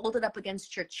you hold it up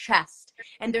against your chest.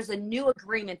 And there's a new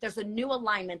agreement. There's a new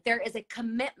alignment. There is a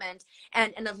commitment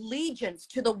and an allegiance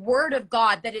to the word of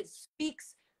God, that it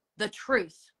speaks the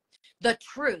truth. The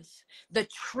truth. The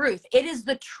truth. It is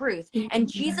the truth. And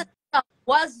Jesus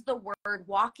was the word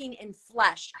walking in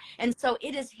flesh. And so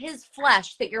it is his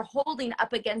flesh that you're holding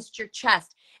up against your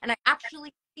chest. And I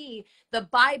actually see the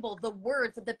Bible, the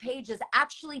words of the pages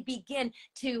actually begin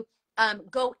to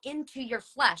go into your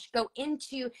flesh, go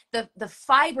into the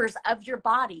fibers of your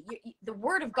body. The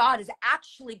word of God is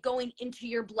actually going into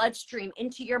your bloodstream,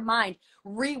 into your mind,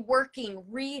 reworking,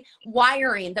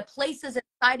 rewiring the places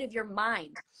inside of your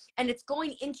mind. And it's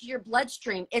going into your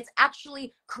bloodstream. It's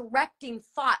actually correcting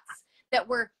thoughts that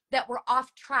were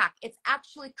off track. It's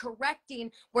actually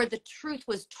correcting where the truth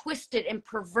was twisted and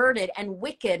perverted and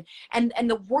wicked. And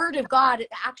the word of God is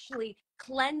actually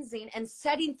cleansing and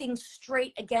setting things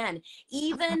straight again.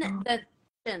 Even the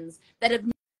traditions that have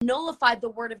nullified the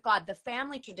word of God, the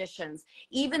family traditions,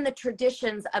 even the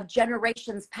traditions of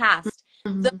generations past,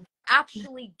 they're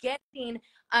actually getting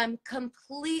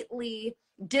completely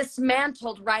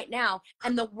dismantled right now.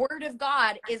 And the word of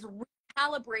God is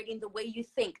calibrating the way you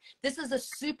think. This is a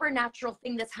supernatural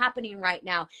thing that's happening right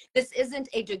now. This isn't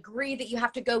a degree that you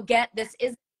have to go get. This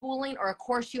is schooling or a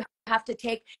course you have to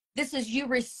take. This is you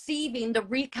receiving the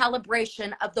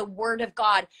recalibration of the word of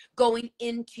God going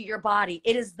into your body.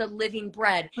 It is the living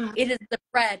bread. It is the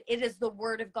bread. It is the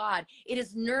word of God. It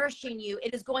is nourishing you.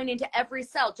 It is going into every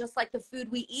cell, just like the food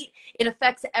we eat. It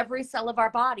affects every cell of our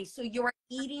body. So you're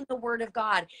eating the word of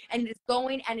God, and it is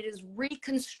going and it is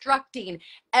reconstructing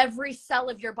every cell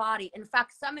of your body. In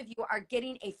fact, some of you are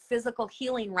getting a physical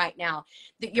healing right now,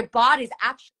 that your body's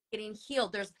actually getting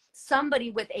healed. There's somebody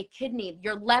with a kidney,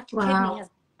 your left kidney has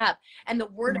up, and the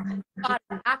word of God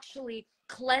is actually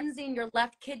cleansing your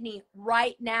left kidney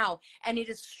right now, and it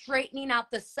is straightening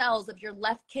out the cells of your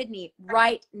left kidney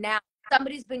right now.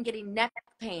 Somebody's been getting neck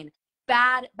pain,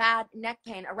 bad neck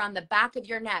pain around the back of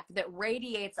your neck that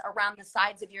radiates around the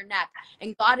sides of your neck,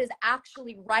 and God is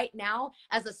actually right now,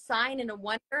 as a sign and a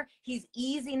wonder, he's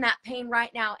easing that pain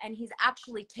right now, and he's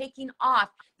actually taking off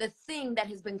the thing that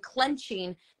has been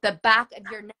clenching the back of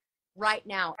your neck right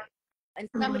now. And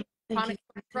somebody chronic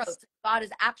throats, God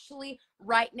is actually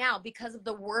right now, because of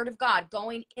the word of God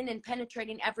going in and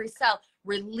penetrating every cell,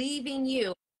 relieving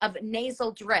you of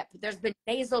nasal drip. There's been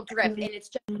nasal drip, and it's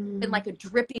just been like a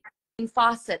dripping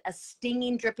faucet, a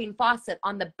stinging dripping faucet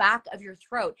on the back of your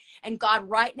throat. And God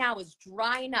right now is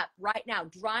drying up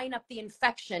the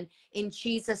infection in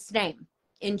Jesus' name,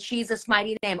 in Jesus'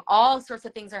 mighty name. All sorts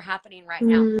of things are happening right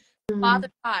now. Father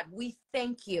God, we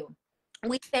thank you.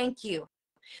 We thank you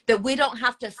that we don't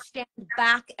have to stand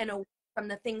back and away from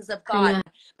the things of God,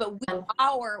 but we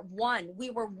are one. We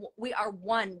are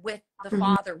one with the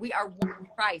Father. We are one in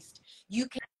Christ. You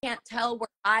can't tell where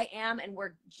I am and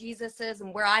where Jesus is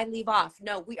and where I leave off.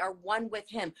 No, we are one with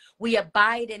him. We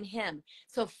abide in him.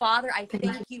 So Father, I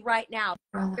thank you right now.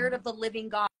 The Spirit of the living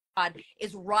God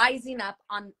is rising up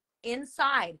on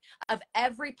inside of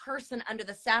every person under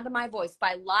the sound of my voice,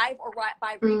 by live or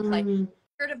by replay. The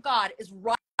Spirit of God is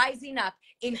rising up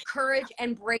in courage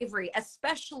and bravery,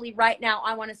 especially right now.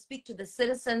 I want to speak to the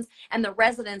citizens and the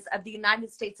residents of the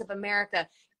United States of America.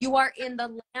 You are in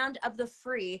the land of the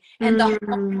free and the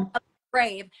home of the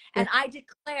brave, and I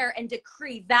declare and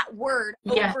decree that word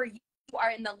over you. You are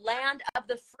in the land of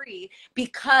the free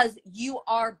because you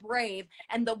are brave,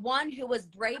 and the one who was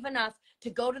brave enough to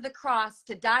go to the cross,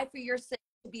 to die for your sins,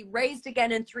 to be raised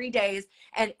again in 3 days,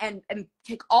 and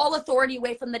take all authority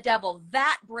away from the devil.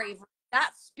 That bravery,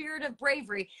 that spirit of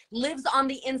bravery lives on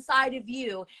the inside of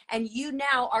you, and you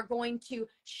now are going to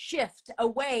shift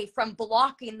away from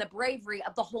blocking the bravery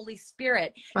of the Holy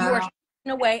Spirit. You are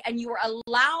shifting away, and you are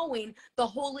allowing the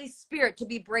Holy Spirit to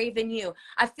be brave in you.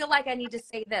 I feel like I need to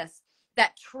say this,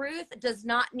 that truth does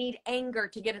not need anger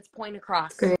to get its point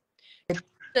across.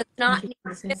 Does not need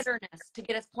bitterness to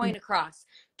get its point across.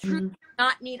 Truth does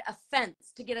not need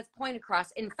offense to get its point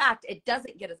across. In fact, it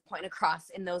doesn't get its point across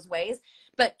in those ways.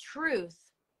 But truth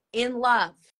in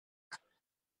love,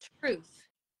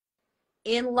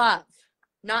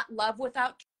 not love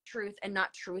without truth and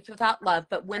not truth without love,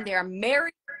 but when they are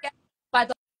married together by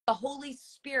the Holy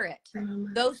Spirit,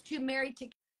 those two married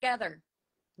together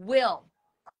will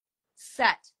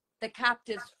set the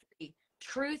captives free.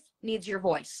 Truth needs your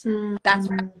voice. That's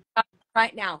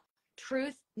right now.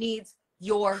 Truth needs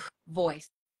your voice.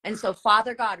 And so,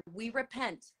 Father God, we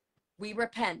repent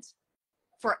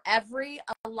for every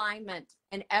alignment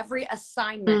and every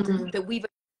assignment that we've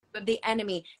of the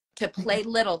enemy to play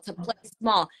little, to play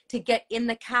small, to get in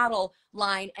the cattle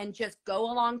line and just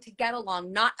go along to get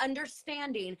along, not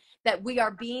understanding that we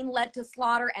are being led to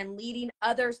slaughter and leading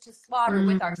others to slaughter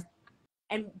with our,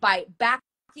 and by backing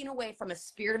away from a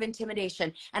spirit of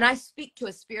intimidation. And I speak to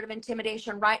a spirit of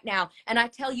intimidation right now, and I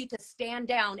tell you to stand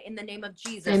down in the name of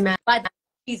Jesus. Amen. By the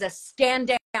Jesus,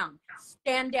 stand down,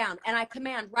 and I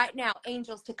command right now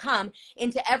angels to come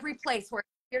into every place where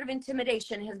spirit of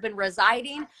intimidation has been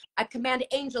residing. I command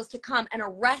angels to come and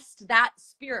arrest that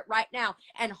spirit right now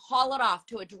and haul it off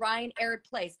to a dry and arid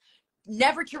place,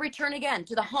 never to return again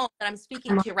to the home that I'm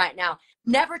speaking to right now,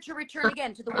 never to return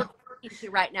again to the work I'm speaking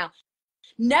to right now,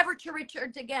 never to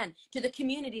return again to the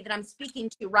community that I'm speaking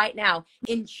to right now,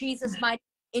 in Jesus'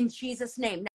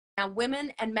 name. Now,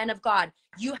 women and men of God,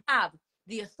 you have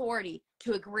the authority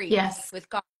to agree with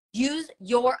God. Use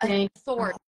your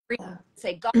authority.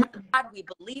 Say, God, we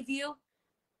believe you.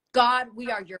 God,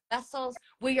 we are your vessels.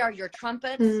 We are your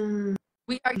trumpets.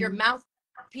 We are your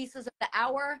mouthpieces of the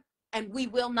hour, and we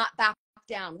will not back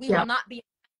down. We will not be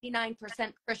 99%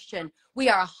 Christian. We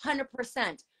are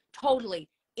 100% totally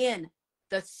in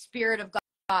the Spirit of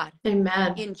God.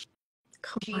 Amen. In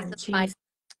Jesus' name.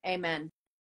 Amen.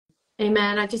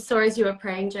 Amen. I just saw as you were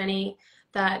praying, Jenny,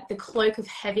 that the cloak of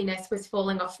heaviness was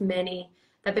falling off many.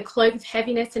 that the cloak of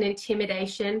heaviness and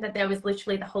intimidation, that there was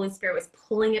literally the Holy Spirit was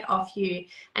pulling it off you.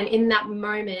 And in that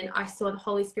moment, I saw the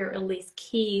Holy Spirit release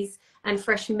keys and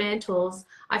fresh mantles.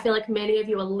 I feel like many of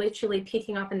you are literally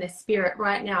picking up in the spirit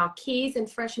right now, keys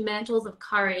and fresh mantles of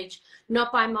courage,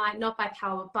 not by might, not by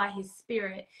power, but by his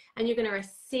spirit. And you're going to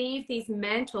receive these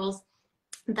mantles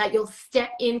that you'll step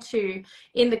into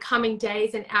in the coming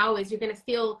days and hours. You're going to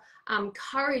feel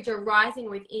courage arising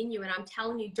within you. And I'm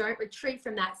telling you, don't retreat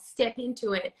from that. Step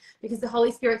into it, because the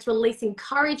Holy Spirit's releasing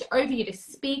courage over you to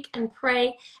speak and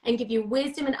pray and give you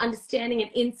wisdom and understanding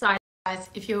and insight. Guys,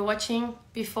 if you were watching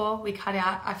before we cut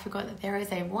out, I forgot that there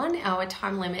is a 1 hour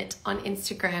time limit on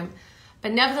Instagram.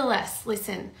 But nevertheless,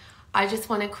 listen, I just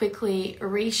want to quickly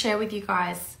reshare with you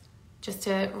guys, just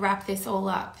to wrap this all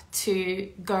up, to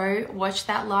go watch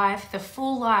that live, the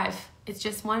full live. It's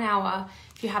just 1 hour.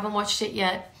 If you haven't watched it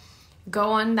yet,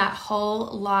 go on that whole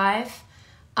live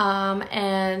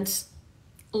and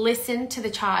listen to the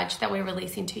charge that we're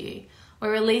releasing to you.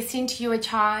 We're releasing to you a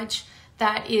charge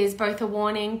that is both a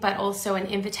warning but also an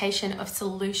invitation of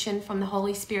solution from the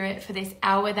Holy Spirit for this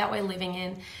hour that we're living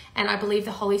in. And I believe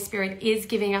the Holy Spirit is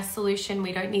giving us solution.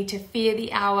 We don't need to fear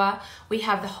the hour. We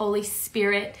have the Holy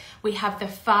Spirit. We have the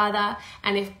Father.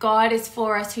 And if God is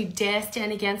for us, who dare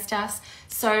stand against us?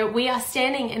 So we are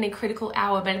standing in a critical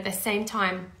hour, but at the same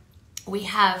time, we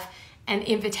have an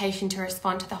invitation to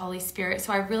respond to the Holy Spirit.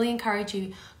 So I really encourage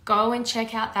you, go and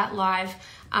check out that live.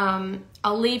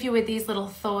 I'll leave you with these little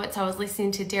thoughts. I was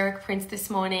listening to Derek Prince this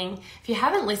morning. If you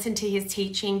haven't listened to his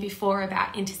teaching before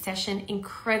about intercession,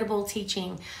 incredible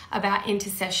teaching about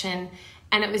intercession.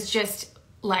 And it was just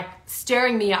like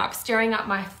stirring me up, stirring up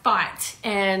my fight.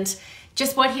 And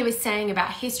just what he was saying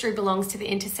about history belongs to the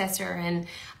intercessor. And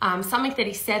something that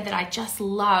he said that I just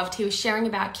loved, he was sharing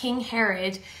about King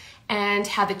Herod and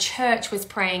how the church was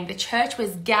praying. The church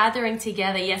was gathering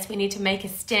together. Yes, we need to make a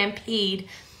stampede.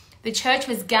 The church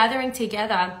was gathering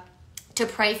together to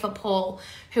pray for Paul,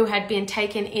 who had been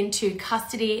taken into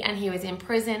custody and he was in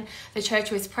prison. The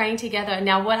church was praying together.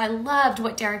 Now, what I loved,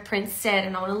 what Derek Prince said,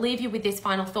 and I want to leave you with this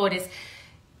final thought, is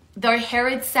though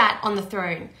Herod sat on the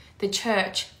throne, the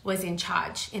church was in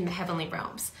charge in the heavenly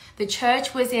realms. The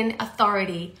church was in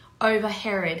authority over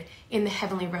Herod in the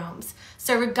heavenly realms.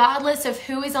 So regardless of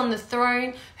who is on the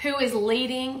throne, who is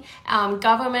leading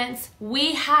governments,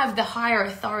 we have the higher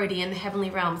authority in the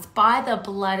heavenly realms by the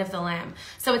blood of the Lamb.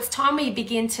 So it's time we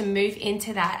begin to move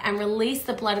into that and release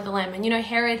the blood of the Lamb. And you know,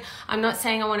 Herod, I'm not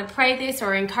saying I want to pray this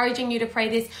or encouraging you to pray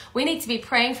this. We need to be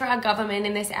praying for our government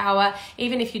in this hour,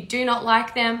 even if you do not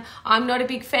like them. I'm not a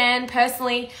big fan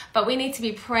personally, but we need to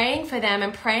be praying for them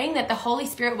and praying that the Holy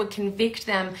Spirit would convict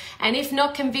them. And if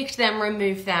not convict them,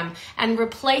 remove them and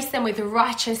replace them with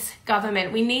righteous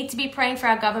government. We need to be praying for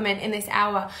our government in this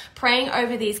hour, praying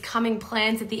over these coming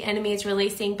plans that the enemy is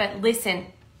releasing. But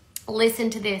listen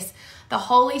to this. The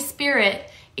Holy Spirit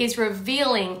is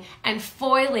revealing and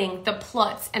foiling the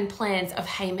plots and plans of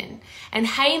Haman. And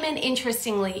Haman,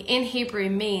 interestingly, in Hebrew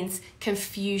means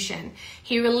confusion.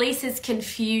 He releases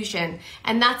confusion.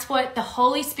 And that's what the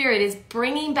Holy Spirit is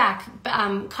bringing back,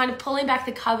 kind of pulling back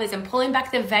the covers and pulling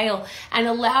back the veil and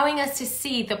allowing us to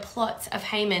see the plots of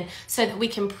Haman so that we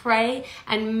can pray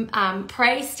and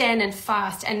pray, stand and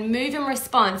fast and move in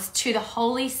response to the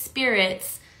Holy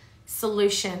Spirit's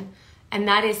solution. And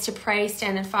that is to pray,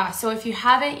 stand and fast. So if you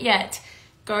haven't yet,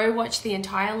 go watch the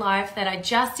entire live that I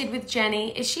just did with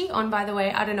Jenny. Is she on, by the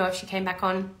way? I don't know if she came back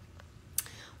on.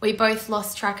 We both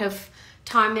lost track of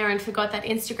time there and forgot that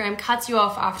Instagram cuts you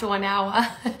off after 1 hour.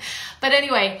 But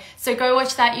anyway, so go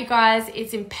watch that, you guys.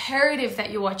 It's imperative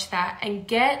that you watch that and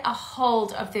get a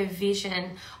hold of the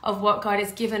vision of what God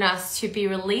has given us to be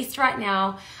released right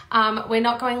now. We're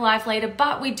not going live later,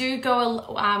 but we do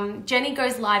go, Jenny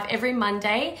goes live every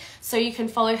Monday. So you can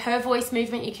follow her voice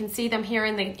movement. You can see them here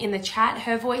in the chat,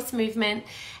 her voice movement.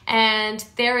 And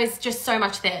there is just so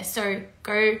much there. So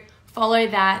go follow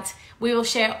that. We will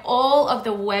share all of the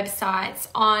websites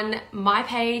on my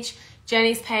page,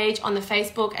 Jenny's page, on the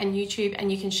Facebook and YouTube,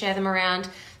 and you can share them around.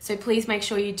 So please make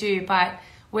sure you do. But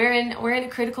we're in a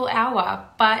critical hour,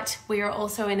 but we are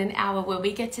also in an hour where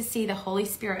we get to see the Holy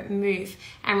Spirit move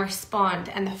and respond,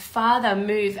 and the Father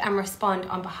move and respond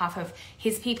on behalf of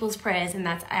his people's prayers, and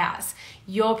that's ours.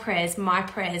 Your prayers, my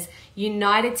prayers,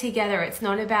 united together. It's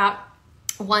not about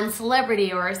one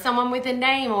celebrity or someone with a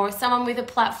name or someone with a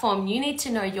platform. You need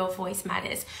to know your voice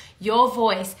matters. Your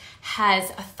voice has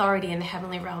authority in the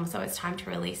heavenly realm, so it's time to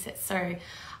release it. So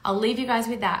I'll leave you guys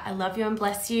with that. I love you and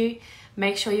bless you.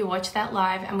 make sure you watch that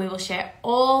live, and we will share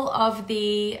all of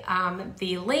the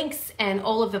links and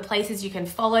all of the places you can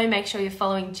follow. Make sure you're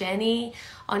following Jenny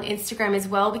on Instagram as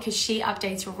well, because she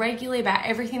updates regularly about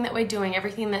everything that we're doing,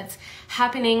 everything that's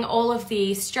happening, all of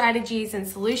the strategies and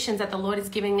solutions that the Lord is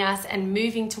giving us, and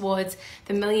moving towards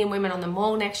the 1 million women on the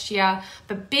mall next year.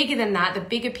 But bigger than that, the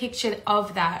bigger picture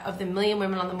of that, of the 1 million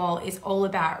women on the mall, is all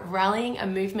about rallying a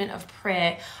movement of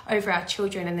prayer over our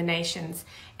children and the nations,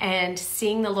 and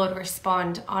seeing the Lord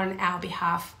respond on our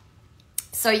behalf.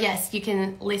 So yes, you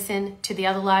can listen to the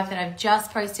other live that I've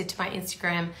just posted to my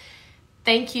Instagram.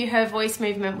 Thank you, Her Voice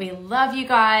Movement. We love you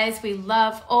guys. We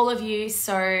love all of you.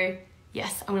 So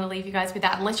yes, I'm going to leave you guys with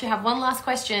that, unless you have one last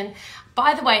question.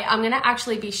 By the way, I'm going to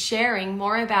actually be sharing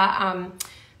more about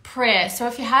prayer. So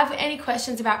if you have any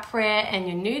questions about prayer and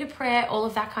you're new to prayer, all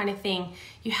of that kind of thing,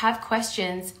 you have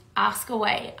questions, ask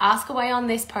away. Ask away on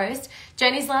this post.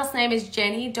 Jenny's last name is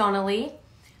Jenny Donnelly,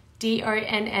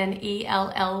 Donnelly,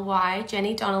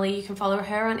 Jenny Donnelly. You can follow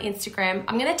her on Instagram.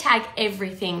 I'm going to tag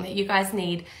everything that you guys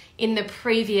need in the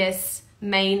previous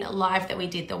main live that we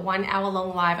did, the 1 hour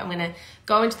long live. I'm going to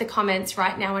go into the comments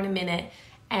right now in a minute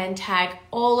and tag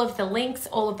all of the links,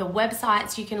 all of the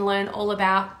websites you can learn all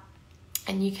about,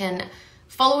 and you can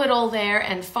follow it all there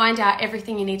and find out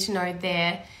everything you need to know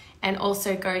there. And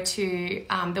also go to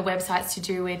the websites to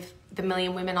do with the 1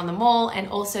 million women on the mall, and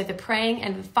also the praying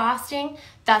and the fasting.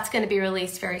 That's going to be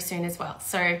released very soon as well.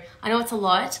 So I know it's a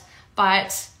lot,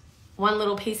 but one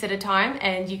little piece at a time,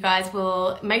 and you guys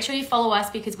will make sure you follow us,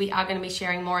 because we are going to be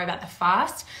sharing more about the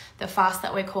fast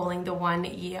that we're calling the 1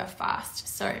 year fast.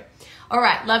 So, all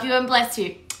right, love you and bless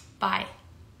you. Bye.